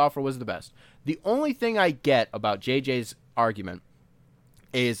Dallas's offer was the best. The only thing I get about JJ's argument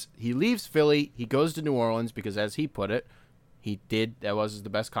is he leaves Philly, he goes to New Orleans because, as he put it, that was the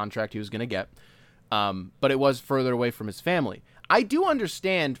best contract he was going to get. But it was further away from his family. I do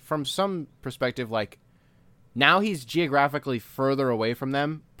understand from some perspective, like, Now he's geographically further away from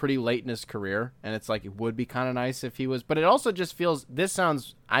them, pretty late in his career, and it's like it would be kind of nice if he was. But it also just feels. This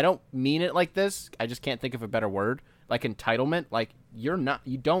sounds. I don't mean it like this. I just can't think of a better word. Like entitlement. Like you're not.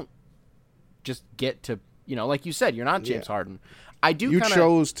 You don't just get to. Like you said, you're not James Harden. I do. You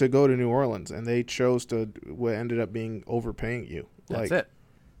chose to go to New Orleans, and they chose to. What ended up being overpaying you. That's it.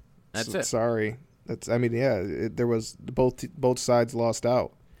 That's it. Sorry. There was both sides lost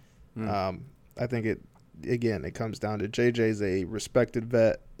out. I think it comes down to JJ's a respected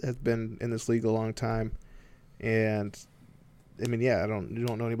vet, has been in this league a long time, and you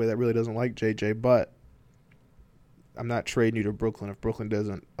don't know anybody that really doesn't like JJ, but I'm not trading you to Brooklyn if Brooklyn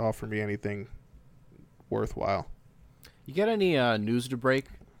doesn't offer me anything worthwhile. You got any news to break?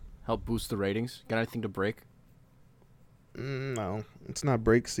 Help boost the ratings? Got anything to break? No, it's not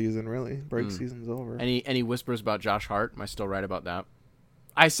break season really. Break season's over. Any whispers about Josh Hart? Am I still right about that?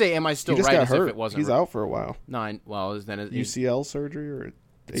 I say, am I still he just right? Got as hurt. If it wasn't. He's out for a while. No, UCL surgery or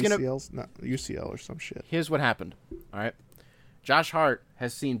ACL's not UCL or some shit. Here's what happened. All right, Josh Hart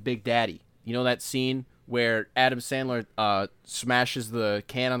has seen Big Daddy. You know that scene where Adam Sandler smashes the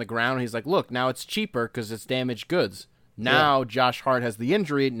can on the ground and he's like, "Look, now it's cheaper because it's damaged goods." Now Josh Hart has the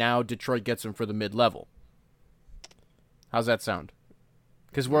injury. Now Detroit gets him for the mid-level. How's that sound?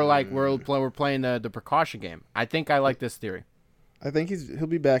 Because we're playing the precaution game. I think I like this theory. I think he'll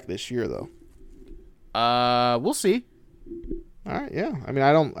be back this year though. We'll see. All right, yeah. I mean,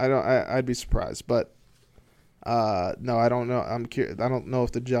 I'd be surprised, but no, I don't know. I'm curious. I don't know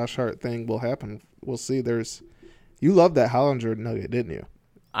if the Josh Hart thing will happen. We'll see. You loved that Hollinger nugget, didn't you?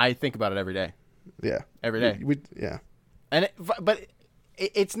 I think about it every day. Yeah, every day. Yeah. And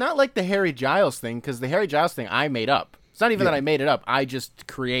it's not like the Harry Giles thing, because the Harry Giles thing I made up. It's not even that I made it up. I just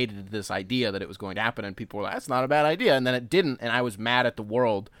created this idea that it was going to happen, and people were like, that's not a bad idea. And then it didn't, and I was mad at the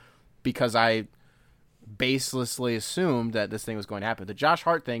world because I baselessly assumed that this thing was going to happen. The Josh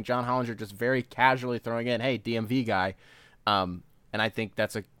Hart thing, John Hollinger just very casually throwing in, hey, DMV guy. And I think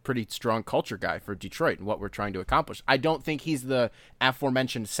that's a pretty strong culture guy for Detroit and what we're trying to accomplish. I don't think he's the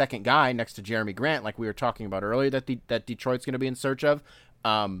aforementioned second guy next to Jeremy Grant, like we were talking about earlier, that Detroit's going to be in search of.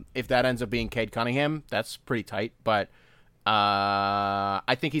 If that ends up being Cade Cunningham, that's pretty tight. But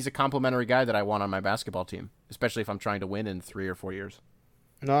I think he's a complimentary guy that I want on my basketball team, especially if I'm trying to win in 3 or 4 years.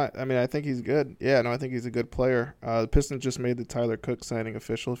 No, I mean, I think he's good. Yeah, no, I think he's a good player. The Pistons just made the Tyler Cook signing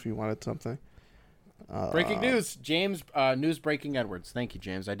official, if you wanted something. Breaking news. James, news breaking Edwards. Thank you,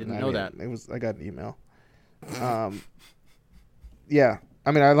 James. I didn't know that. I got an email. Yeah,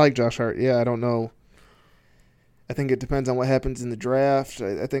 I mean, I like Josh Hart. Yeah, I don't know. I think it depends on what happens in the draft.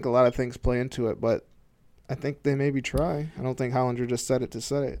 I think a lot of things play into it, but I think they maybe try. I don't think Hollinger just said it to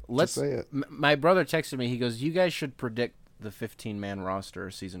say it. My brother texted me. He goes, "You guys should predict the 15-man roster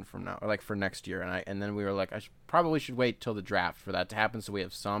a season from now, or like for next year." And then we were like, probably should wait till the draft for that to happen, so we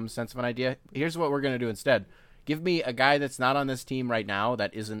have some sense of an idea. Here's what we're gonna do instead: give me a guy that's not on this team right now,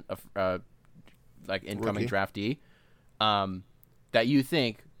 that isn't a like incoming draftee, that you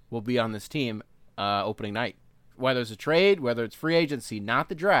think will be on this team opening night. Whether it's a trade, whether it's free agency, not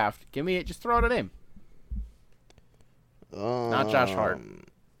the draft. Give me it. Just throw out a name. Not Josh Hart.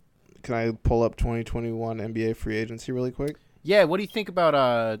 Can I pull up 2021 NBA free agency really quick? Yeah. What do you think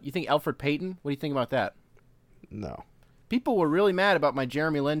about? You think Elfrid Payton? What do you think about that? No. People were really mad about my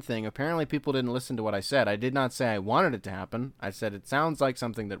Jeremy Lin thing. Apparently, people didn't listen to what I said. I did not say I wanted it to happen. I said it sounds like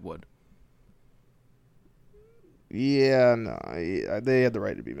something that would. Yeah, no. They had the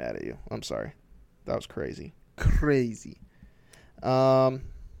right to be mad at you. I'm sorry. That was crazy. Crazy. Well,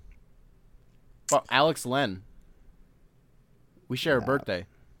 Alex Len. We share a birthday.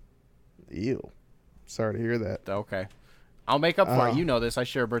 Ew. Sorry to hear that. Okay. I'll make up for it. You know this. I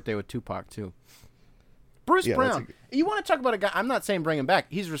share a birthday with Tupac, too. Bruce Brown. You want to talk about a guy? I'm not saying bring him back.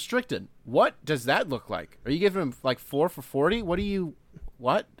 He's restricted. What does that look like? Are you giving him like 4 for 40? What do you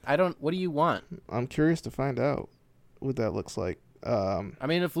want? I'm curious to find out what that looks like. I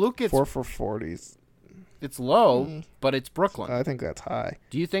mean, if Luke gets 4 for 40s. It's low, but it's Brooklyn. I think that's high.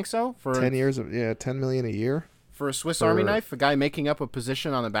 Do you think so? For 10 years of $10 million a year for a Swiss Army knife, a guy making up a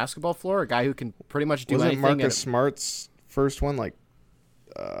position on the basketball floor, a guy who can pretty much do anything. Wasn't Marcus Smart's first one like?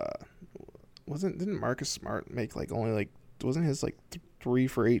 Didn't Marcus Smart make wasn't his 3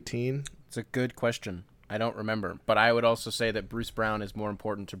 for 18? It's a good question. I don't remember, but I would also say that Bruce Brown is more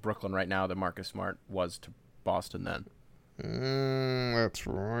important to Brooklyn right now than Marcus Smart was to Boston then. That's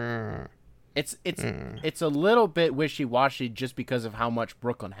right. It's a little bit wishy-washy just because of how much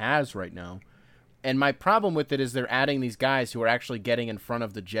Brooklyn has right now. And my problem with it is they're adding these guys who are actually getting in front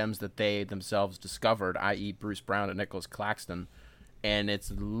of the gems that they themselves discovered, i.e. Bruce Brown and Nicholas Claxton. And it's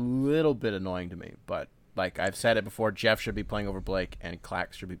a little bit annoying to me. But Like I've said it before, Jeff should be playing over Blake and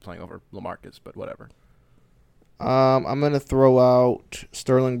Clax should be playing over LaMarcus, but whatever. I'm going to throw out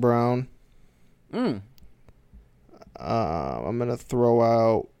Sterling Brown. I'm going to throw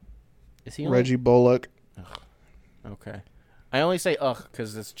out Reggie Bullock. Ugh. Okay. I only say ugh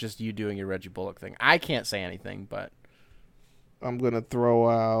because it's just you doing your Reggie Bullock thing. I can't say anything, but I'm going to throw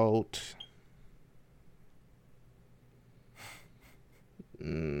out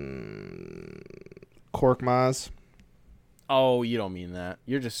Korkmaz. Oh, you don't mean that.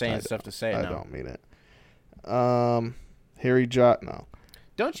 You're just saying stuff to say it now. I don't mean it. Harry Jot, no.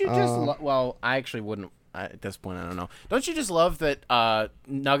 Don't you just well, I actually wouldn't at this point, I don't know. Don't you just love that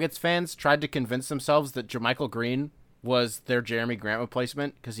Nuggets fans tried to convince themselves that JaMychal Green was their Jeremy Grant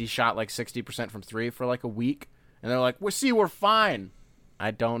replacement because he shot like 60% from 3 for like a week, and they're like, we're fine.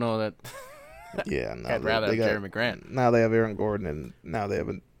 I don't know that. Yeah, no, I'd rather have Jeremy Grant. Now they have Aaron Gordon, and now they have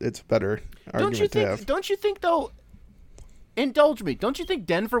it's a better argument to have. Don't you think though? Indulge me. Don't you think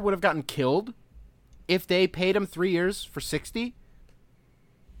Denver would have gotten killed if they paid him 3 years for 60?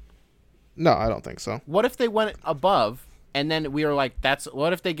 No, I don't think so. What if they went above, and then we were like,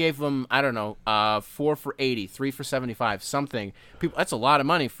 what if they gave them, I don't know, 4 for 80, 3 for 75, something. People, that's a lot of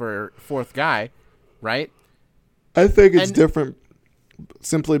money for fourth guy, right? I think it's different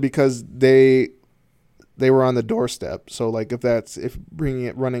simply because they were on the doorstep. So like if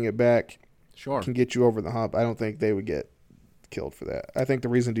running it back can get you over the hump, I don't think they would get killed for that. I think the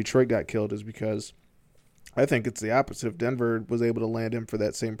reason Detroit got killed is because I think it's the opposite. If Denver was able to land him for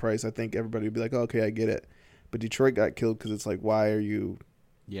that same price, I think everybody would be like, oh, okay, I get it. But Detroit got killed because it's like, why are you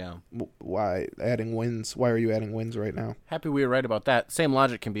adding wins? Why are you adding wins right now? Happy we were right about that. Same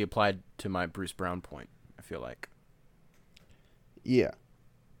logic can be applied to my Bruce Brown point, I feel like. Yeah,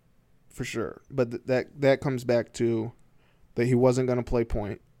 for sure. But that comes back to that he wasn't going to play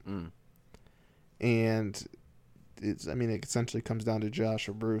point. And it essentially comes down to Josh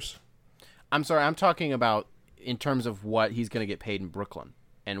or Bruce. I'm sorry, I'm talking about in terms of what he's going to get paid in Brooklyn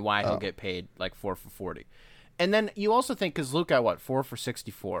and why he'll get paid like 4 for 40. And then you also think, because Luke got 4 for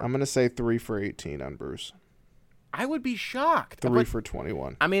 64. I'm going to say 3 for 18 on Bruce. I would be shocked. 3 for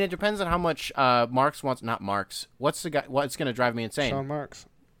 21. I mean, it depends on how much Marks wants. Not Marks. What's the guy? What's going to drive me insane? Sean Marks.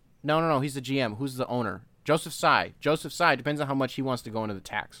 No. He's the GM. Who's the owner? Joseph Tsai. Joseph Tsai depends on how much he wants to go into the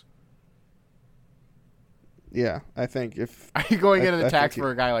tax. Yeah, I think if... Are you going into the tax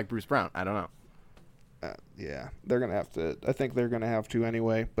for a guy like Bruce Brown? I don't know. Yeah, they're going to have to... I think they're going to have to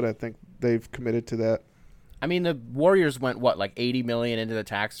anyway, but I think they've committed to that. I mean, the Warriors went, like $80 million into the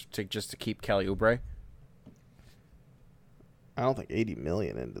tax just to keep Kelly Oubre? I don't think $80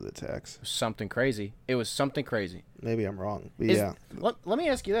 million into the tax. Something crazy. It was something crazy. Maybe I'm wrong, but yeah. Let me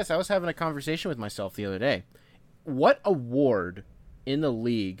ask you this. I was having a conversation with myself the other day. What award in the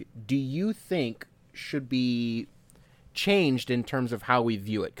league do you think should be changed in terms of how we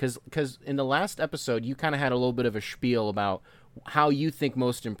view it? Because in the last episode, you kind of had a little bit of a spiel about how you think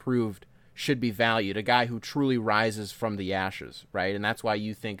most improved should be valued, a guy who truly rises from the ashes, right? And that's why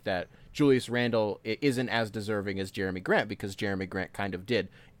you think that Julius Randle isn't as deserving as Jeremy Grant, because Jeremy Grant kind of did.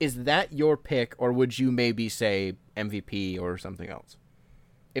 Is that your pick, or would you maybe say MVP or something else?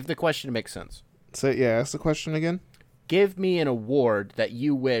 If the question makes sense. So, yeah, ask the question again. Give me an award that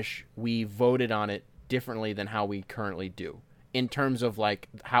you wish we voted on it differently than how we currently do, in terms of like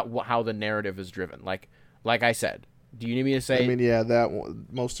how the narrative is driven. Like I said, do you need me to say? I mean, yeah, that one,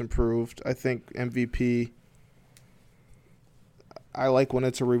 most improved. I think MVP. I like when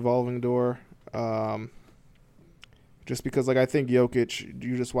it's a revolving door, just because like I think Jokic.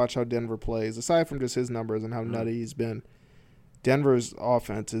 You just watch how Denver plays. Aside from just his numbers and how nutty he's been, Denver's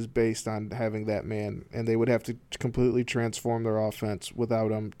offense is based on having that man, and they would have to completely transform their offense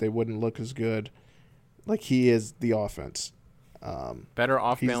without him. They wouldn't look as good. Like, he is the offense. Better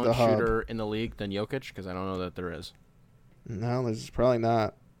off-balance shooter in the league than Jokic? Because I don't know that there is. No, there's probably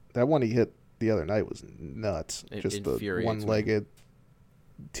not. That one he hit the other night was nuts. Just the one-legged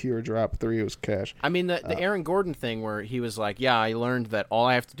teardrop three was cash. I mean, the Aaron Gordon thing where he was like, yeah, I learned that all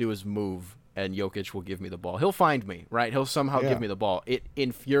I have to do is move, and Jokic will give me the ball. He'll find me, right? He'll somehow give me the ball. It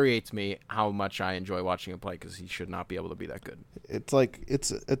infuriates me how much I enjoy watching him play, because he should not be able to be that good. It's like it's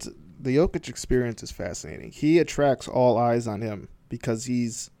the Jokic experience is fascinating. He attracts all eyes on him because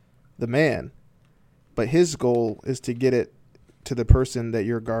he's the man, but his goal is to get it to the person that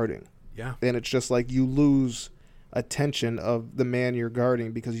you're guarding. Yeah. And it's just like you lose attention of the man you're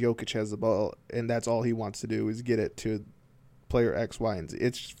guarding because Jokic has the ball, and that's all he wants to do is get it to player X, Y, and Z.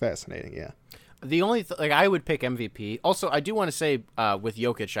 It's just fascinating, yeah. The only I would pick MVP. Also, I do want to say with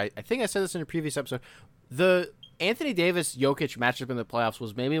Jokic, I think I said this in a previous episode, the Anthony Davis-Jokic matchup in the playoffs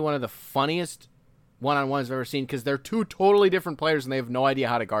was maybe one of the funniest one-on-ones I've ever seen because they're two totally different players and they have no idea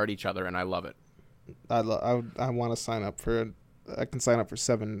how to guard each other, and I love it. I want to sign up for. I can sign up for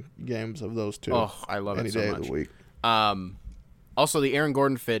 7 games of those two. Oh, I love any it so day much. of the week. Also, the Aaron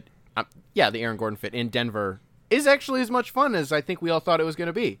Gordon fit. The Aaron Gordon fit in Denver is actually as much fun as I think we all thought it was going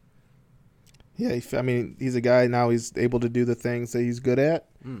to be. Yeah, he's a guy now. He's able to do the things that he's good at.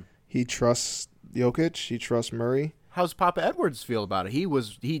 He trusts Jokic. He trusts Murray. How's Papa Edwards feel about it?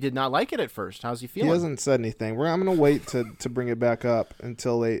 He did not like it at first. How's he feeling? He hasn't said anything. I'm going to wait to bring it back up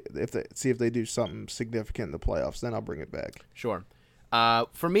until they see if they do something significant in the playoffs. Then I'll bring it back. Sure.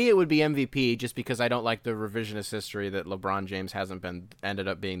 For me, it would be MVP just because I don't like the revisionist history that LeBron James ended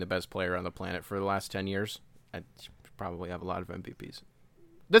up being the best player on the planet for the last 10 years. I probably have a lot of MVPs.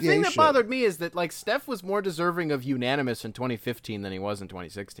 The thing that bothered me is that like Steph was more deserving of unanimous in 2015 than he was in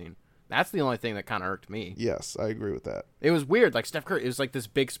 2016. That's the only thing that kind of irked me. Yes, I agree with that. It was weird. Like Steph Curry, it was like this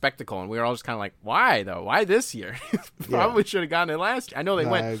big spectacle, and we were all just kind of like, "Why though? Why this year? Probably should have gotten it last year." I know they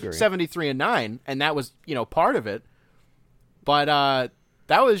went 73-9, and that was part of it. But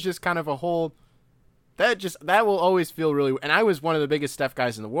that was just kind of a whole. That will always feel really. And I was one of the biggest Steph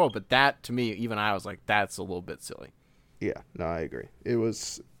guys in the world, but that to me, even I was like, that's a little bit silly. Yeah, no, I agree. It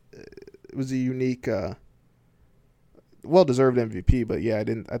was a unique. Well-deserved MVP, but yeah,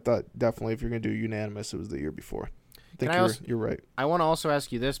 I thought definitely if you're going to do unanimous, it was the year before. I think you're right. I want to also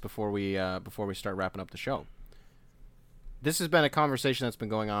ask you this before we start wrapping up the show. This has been a conversation that's been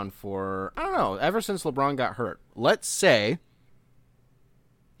going on for, I don't know, ever since LeBron got hurt. Let's say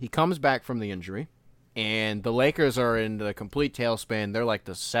he comes back from the injury, and the Lakers are in the complete tailspin. They're like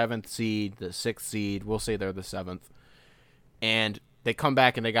the 7th seed, the 6th seed. We'll say they're the 7th. And they come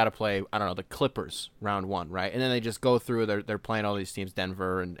back and they got to play, I don't know, the Clippers round 1, right? And then they just go through, they're playing all these teams,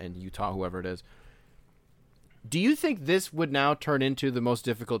 Denver and Utah, whoever it is. Do you think this would now turn into the most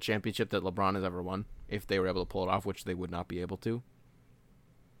difficult championship that LeBron has ever won, if they were able to pull it off, which they would not be able to?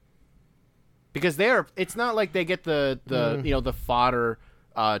 Because it's not like they get the fodder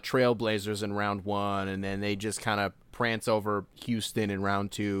Trailblazers in round 1, and then they just kind of prance over Houston in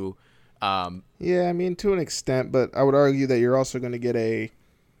round 2. Yeah, I mean, to an extent, but I would argue that you're also going to get a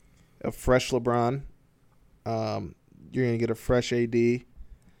fresh LeBron. You're going to get a fresh AD.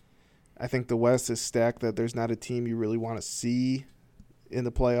 I think the West is stacked that there's not a team you really want to see in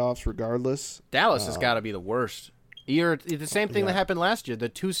the playoffs regardless. Dallas has got to be the worst. You're the same thing that happened last year. The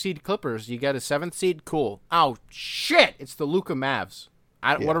 2-seed Clippers, you get a 7th seed, cool. Oh, shit, it's the Luka Mavs.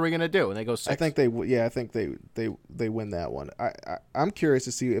 What are we going to do? And they go 6. I think they win that one. I'm curious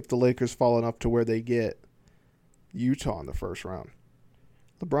to see if the Lakers fall enough to where they get Utah in the first round.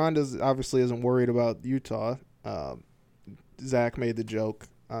 LeBron obviously isn't worried about Utah. Zach made the joke,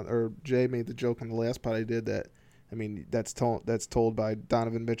 or Jay made the joke on the last pod I did that. I mean, that's told by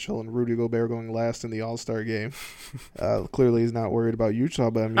Donovan Mitchell and Rudy Gobert going last in the All-Star game. Clearly, he's not worried about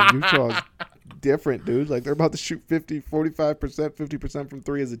Utah, but I mean, Utah's different, dude. Like, they're about to shoot 45%, 50% from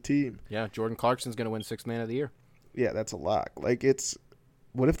 3 as a team. Yeah, Jordan Clarkson's going to win 6th Man of the Year. Yeah, that's a lock. Like,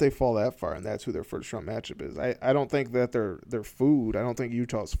 what if they fall that far and that's who their first-round matchup is? I don't think that they're food. I don't think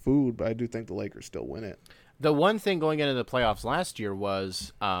Utah's food, but I do think the Lakers still win it. The one thing going into the playoffs last year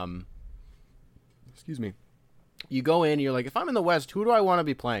was, you go in, you're like, if I'm in the West, who do I want to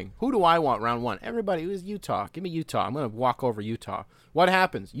be playing? Who do I want round 1? Everybody, who's Utah? Give me Utah. I'm going to walk over Utah. What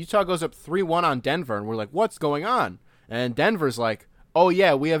happens? Utah goes up 3-1 on Denver, and we're like, what's going on? And Denver's like, oh,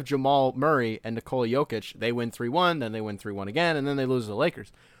 yeah, we have Jamal Murray and Nikola Jokic. They win 3-1, then they win 3-1 again, and then they lose to the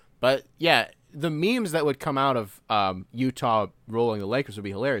Lakers. But, yeah, the memes that would come out of Utah rolling the Lakers would be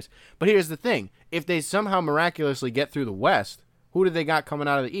hilarious. But here's the thing. If they somehow miraculously get through the West, who do they got coming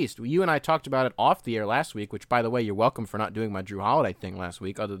out of the East? You and I talked about it off the air last week, which, by the way, you're welcome for not doing my Drew Holiday thing last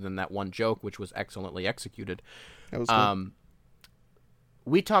week, other than that one joke, which was excellently executed. That was good.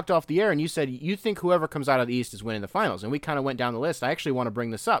 We talked off the air, and you said you think whoever comes out of the East is winning the finals, and we kind of went down the list. I actually want to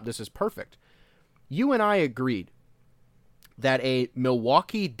bring this up. This is perfect. You and I agreed that a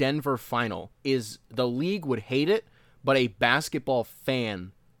Milwaukee-Denver final is the league would hate it, but a basketball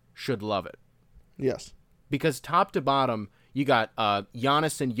fan should love it. Yes. Because top to bottom, you got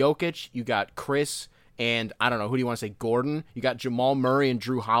Giannis and Jokic, you got Chris and, I don't know, who do you want to say, Gordon? You got Jamal Murray and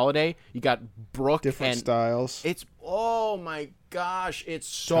Drew Holiday. You got Brooke. Different styles. It's, oh my gosh, it's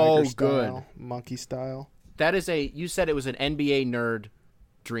so Tiger good. Style, monkey style. That is you said it was an NBA nerd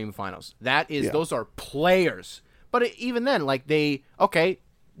dream finals. Those are players. But even then, like they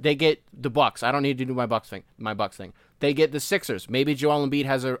get the Bucks. I don't need to do my Bucks thing. They get the Sixers. Maybe Joel Embiid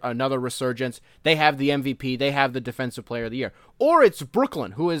has another resurgence. They have the MVP. They have the Defensive Player of the Year. Or it's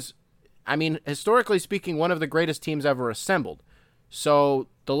Brooklyn, who is, I mean, historically speaking, one of the greatest teams ever assembled. So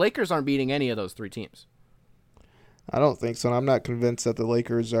the Lakers aren't beating any of those 3 teams. I don't think so. I'm not convinced that the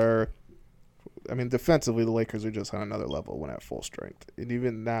Lakers are. I mean, defensively, the Lakers are just on another level when at full strength. And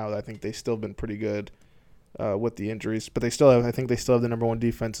even now, I think they've still been pretty good with the injuries. But I think they still have the number 1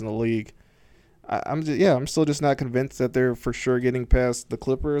 defense in the league. I'm still just not convinced that they're for sure getting past the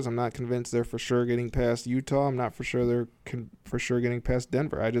Clippers. I'm not convinced they're for sure getting past Utah. I'm not for sure they're for sure getting past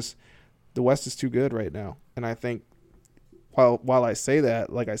Denver. The West is too good right now. And I think while I say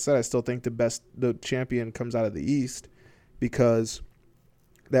that, like I said, I still think the champion comes out of the East because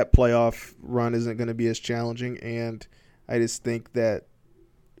that playoff run isn't going to be as challenging. And I just think that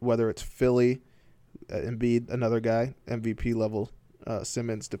whether it's Philly, Embiid, another guy, MVP level,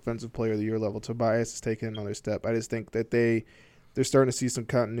 Simmons, Defensive Player of the Year level, Tobias is taking another step. I just think that they're starting to see some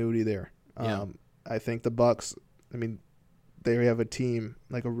continuity there. Yeah. I think the Bucks, I mean, they have a team,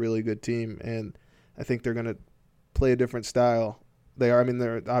 like a really good team, and I think they're going to play a different style.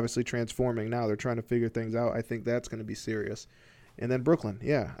 They're obviously transforming now. They're trying to figure things out. I think that's going to be serious. And then Brooklyn,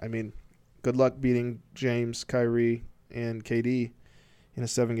 yeah. I mean, good luck beating James, Kyrie, and KD in a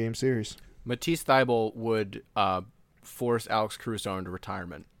 7-game series. Matisse Thybulle would force Alex Caruso into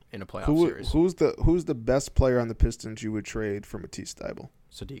retirement in a playoff series. Who's the best player on the Pistons you would trade for Matisse Thybulle?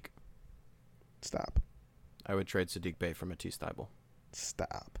 Sadiq. Stop. I would trade Sadiq Bey for Matisse Thybulle.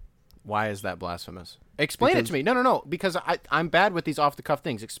 Stop. Why is that blasphemous? Explain it to me. No. Because I'm bad with these off-the-cuff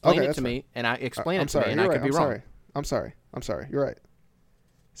things. Explain it to me, and I explain it to me, and I could be wrong. I'm sorry. You're right.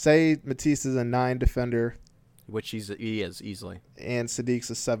 Say Matisse is a 9 defender. Which he is, easily. And Sadiq's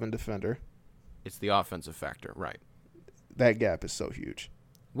a 7 defender. It's the offensive factor, right. That gap is so huge.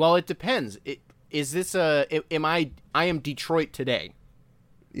 Well, it depends. Is this I am Detroit today.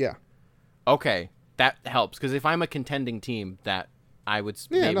 Yeah. Okay, that helps, because if I'm a contending team, that I would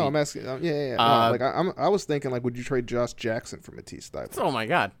maybe. I'm asking. I was thinking, like, would you trade Josh Jackson for Matisse Thybulle? Oh my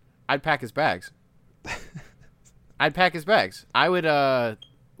God, I'd pack his bags. I would.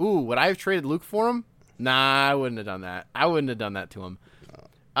 Would I have traded Luke for him? Nah, I wouldn't have done that. I wouldn't have done that to him.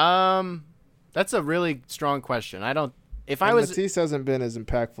 That's a really strong question. Matisse hasn't been as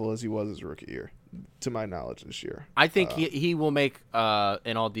impactful as he was his rookie year, to my knowledge, this year. I think he will make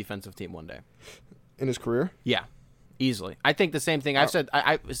an all-defensive team one day. In his career? Yeah, easily. I think the same thing. I've said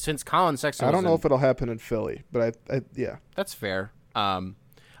since Colin Sexton. I don't know if it'll happen in Philly, but yeah. That's fair.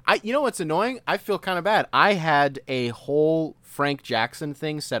 You know what's annoying? I feel kind of bad. I had a whole Frank Jackson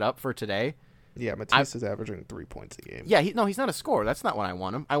thing set up for today. Yeah, Matisse is averaging 3 points a game. Yeah, he's not a scorer. That's not what I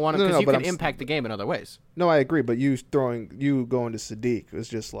want him. I want him because you can impact the game in other ways. No, I agree, but you going to Sadiq was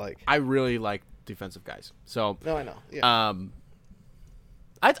just like... I really like defensive guys. So no, I know. Yeah.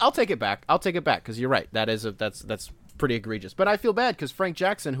 I'll take it back. Because you're right. That's pretty egregious. But I feel bad because Frank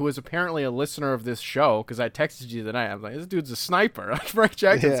Jackson, who is apparently a listener of this show, because I texted you the night, I was like, this dude's a sniper. Frank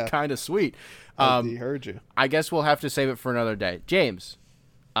Jackson's kind of sweet. He heard you. I guess we'll have to save it for another day. James,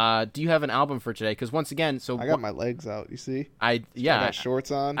 do you have an album for today? Because once again, I got my legs out. You see? I got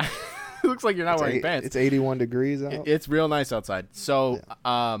shorts on. It looks like you're not wearing pants. It's 81 degrees out. It's real nice outside. So,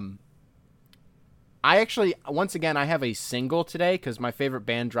 I actually, once again, I have a single today because my favorite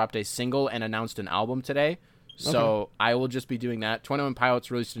band dropped a single and announced an album today. So I will just be doing that. 21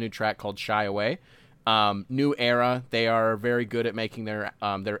 Pilots released a new track called Shy Away. New era. They are very good at making their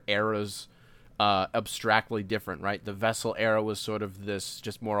eras abstractly different, right? The Vessel era was sort of this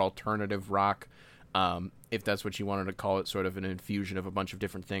just more alternative rock, if that's what you wanted to call it, sort of an infusion of a bunch of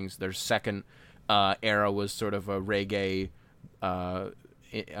different things. Their second era was sort of a reggae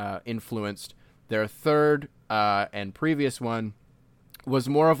influenced. Their third and previous one was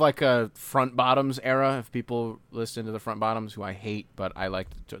more of like a Front Bottoms era, if people listen to the Front Bottoms, who I hate, but I like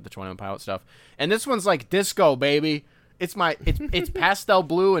the 21 Pilot stuff. And this one's like disco, baby. It's pastel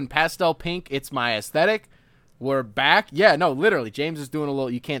blue and pastel pink. It's my aesthetic. We're back. Yeah, no, literally. James is doing a little,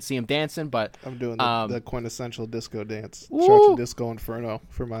 you can't see him dancing, but I'm doing the quintessential disco dance. Watching Disco Inferno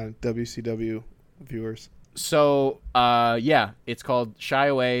for my WCW viewers. So, yeah, it's called Shy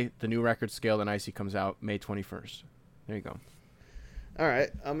Away. The new record, Scale and Icy, comes out May 21st. There you go. All right,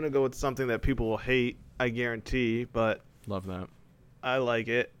 I'm going to go with something that people will hate, I guarantee, but love that. I like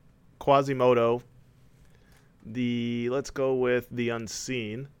it. Quasimodo. Let's go with The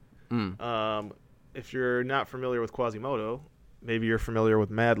Unseen. If you're not familiar with Quasimodo, maybe you're familiar with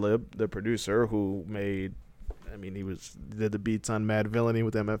Madlib, the producer who did the beats on Mad Villainy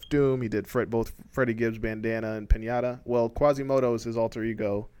with MF Doom. He did both Freddie Gibbs' Bandana and Pinata. Well, Quasimodo is his alter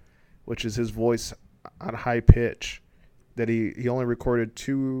ego, which is his voice on high pitch. That he only recorded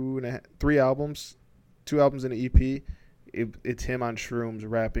 3 albums, 2 albums in an EP. It's him on shrooms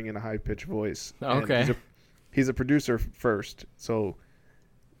rapping in a high pitched voice. Okay. he's a producer first, so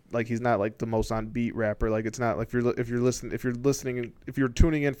like he's not like the most on beat rapper. Like it's not like if you're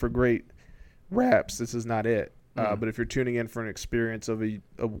tuning in for great raps, this is not it. But if you're tuning in for an experience of a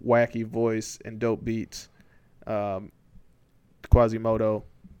wacky voice and dope beats, Quasimodo,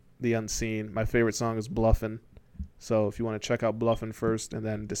 The Unseen. My favorite song is Bluffin'. So if you want to check out Bluffin' first and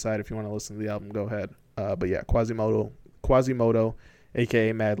then decide if you want to listen to the album, go ahead. But yeah, Quasimodo,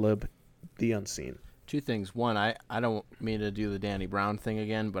 a.k.a. Madlib, The Unseen. Two things. One, I don't mean to do the Danny Brown thing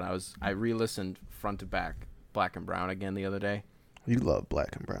again, but I re-listened front to back Black and Brown again the other day. You love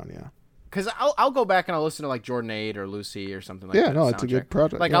Black and Brown, yeah. Because I'll go back and I'll listen to like Jordan 8 or Lucy or something like that. Yeah, no, it's a good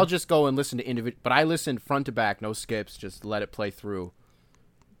project. Like yeah. I'll just go and listen to individual, but I listened front to back, no skips, just let it play through.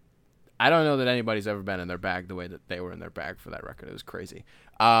 I don't know that anybody's ever been in their bag the way that they were in their bag for that record. It was crazy.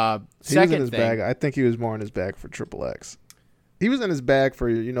 He was in his bag. I think he was more in his bag for Triple X. He was in his bag for,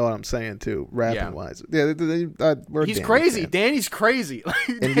 you know what I'm saying, too, rapping wise. Yeah, he's crazy. Fans. Danny's crazy.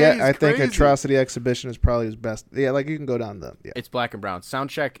 And yet, I think Atrocity Exhibition is probably his best. Yeah, like you can go down the. Yeah. It's Black and Brown.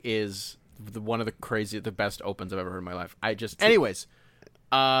 Soundcheck is one of the best opens I've ever heard in my life. Anyways,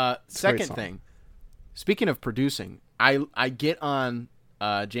 second thing. Speaking of producing, I get on.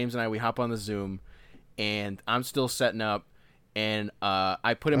 James and we hop on the Zoom, and I'm still setting up, and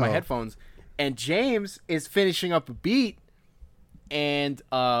I put in my headphones, and James is finishing up a beat, and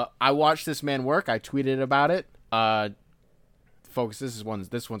I watched this man work. I tweeted about it. Folks, this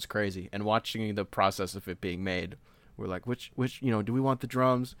one's crazy, and watching the process of it being made, we're like, which do we want the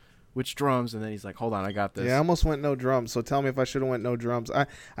drums? Which drums? And then he's like, hold on, I got this. Yeah, I almost went no drums. So tell me if I should have went no drums. I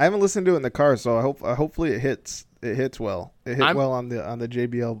haven't listened to it in the car, so hopefully it hits. It hits well. It hit well on the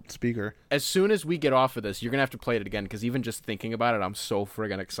JBL speaker. As soon as we get off of this, you're gonna have to play it again because even just thinking about it, I'm so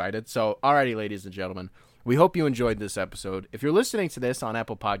friggin' excited. So, alrighty, ladies and gentlemen, we hope you enjoyed this episode. If you're listening to this on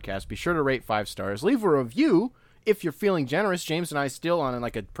Apple Podcasts, be sure to rate 5 stars. Leave a review if you're feeling generous. James and I still on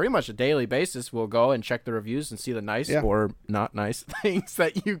like pretty much a daily basis will go and check the reviews and see the nice or not nice things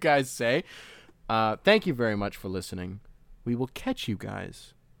that you guys say. Thank you very much for listening. We will catch you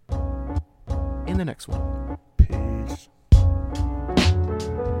guys in the next one. Peace.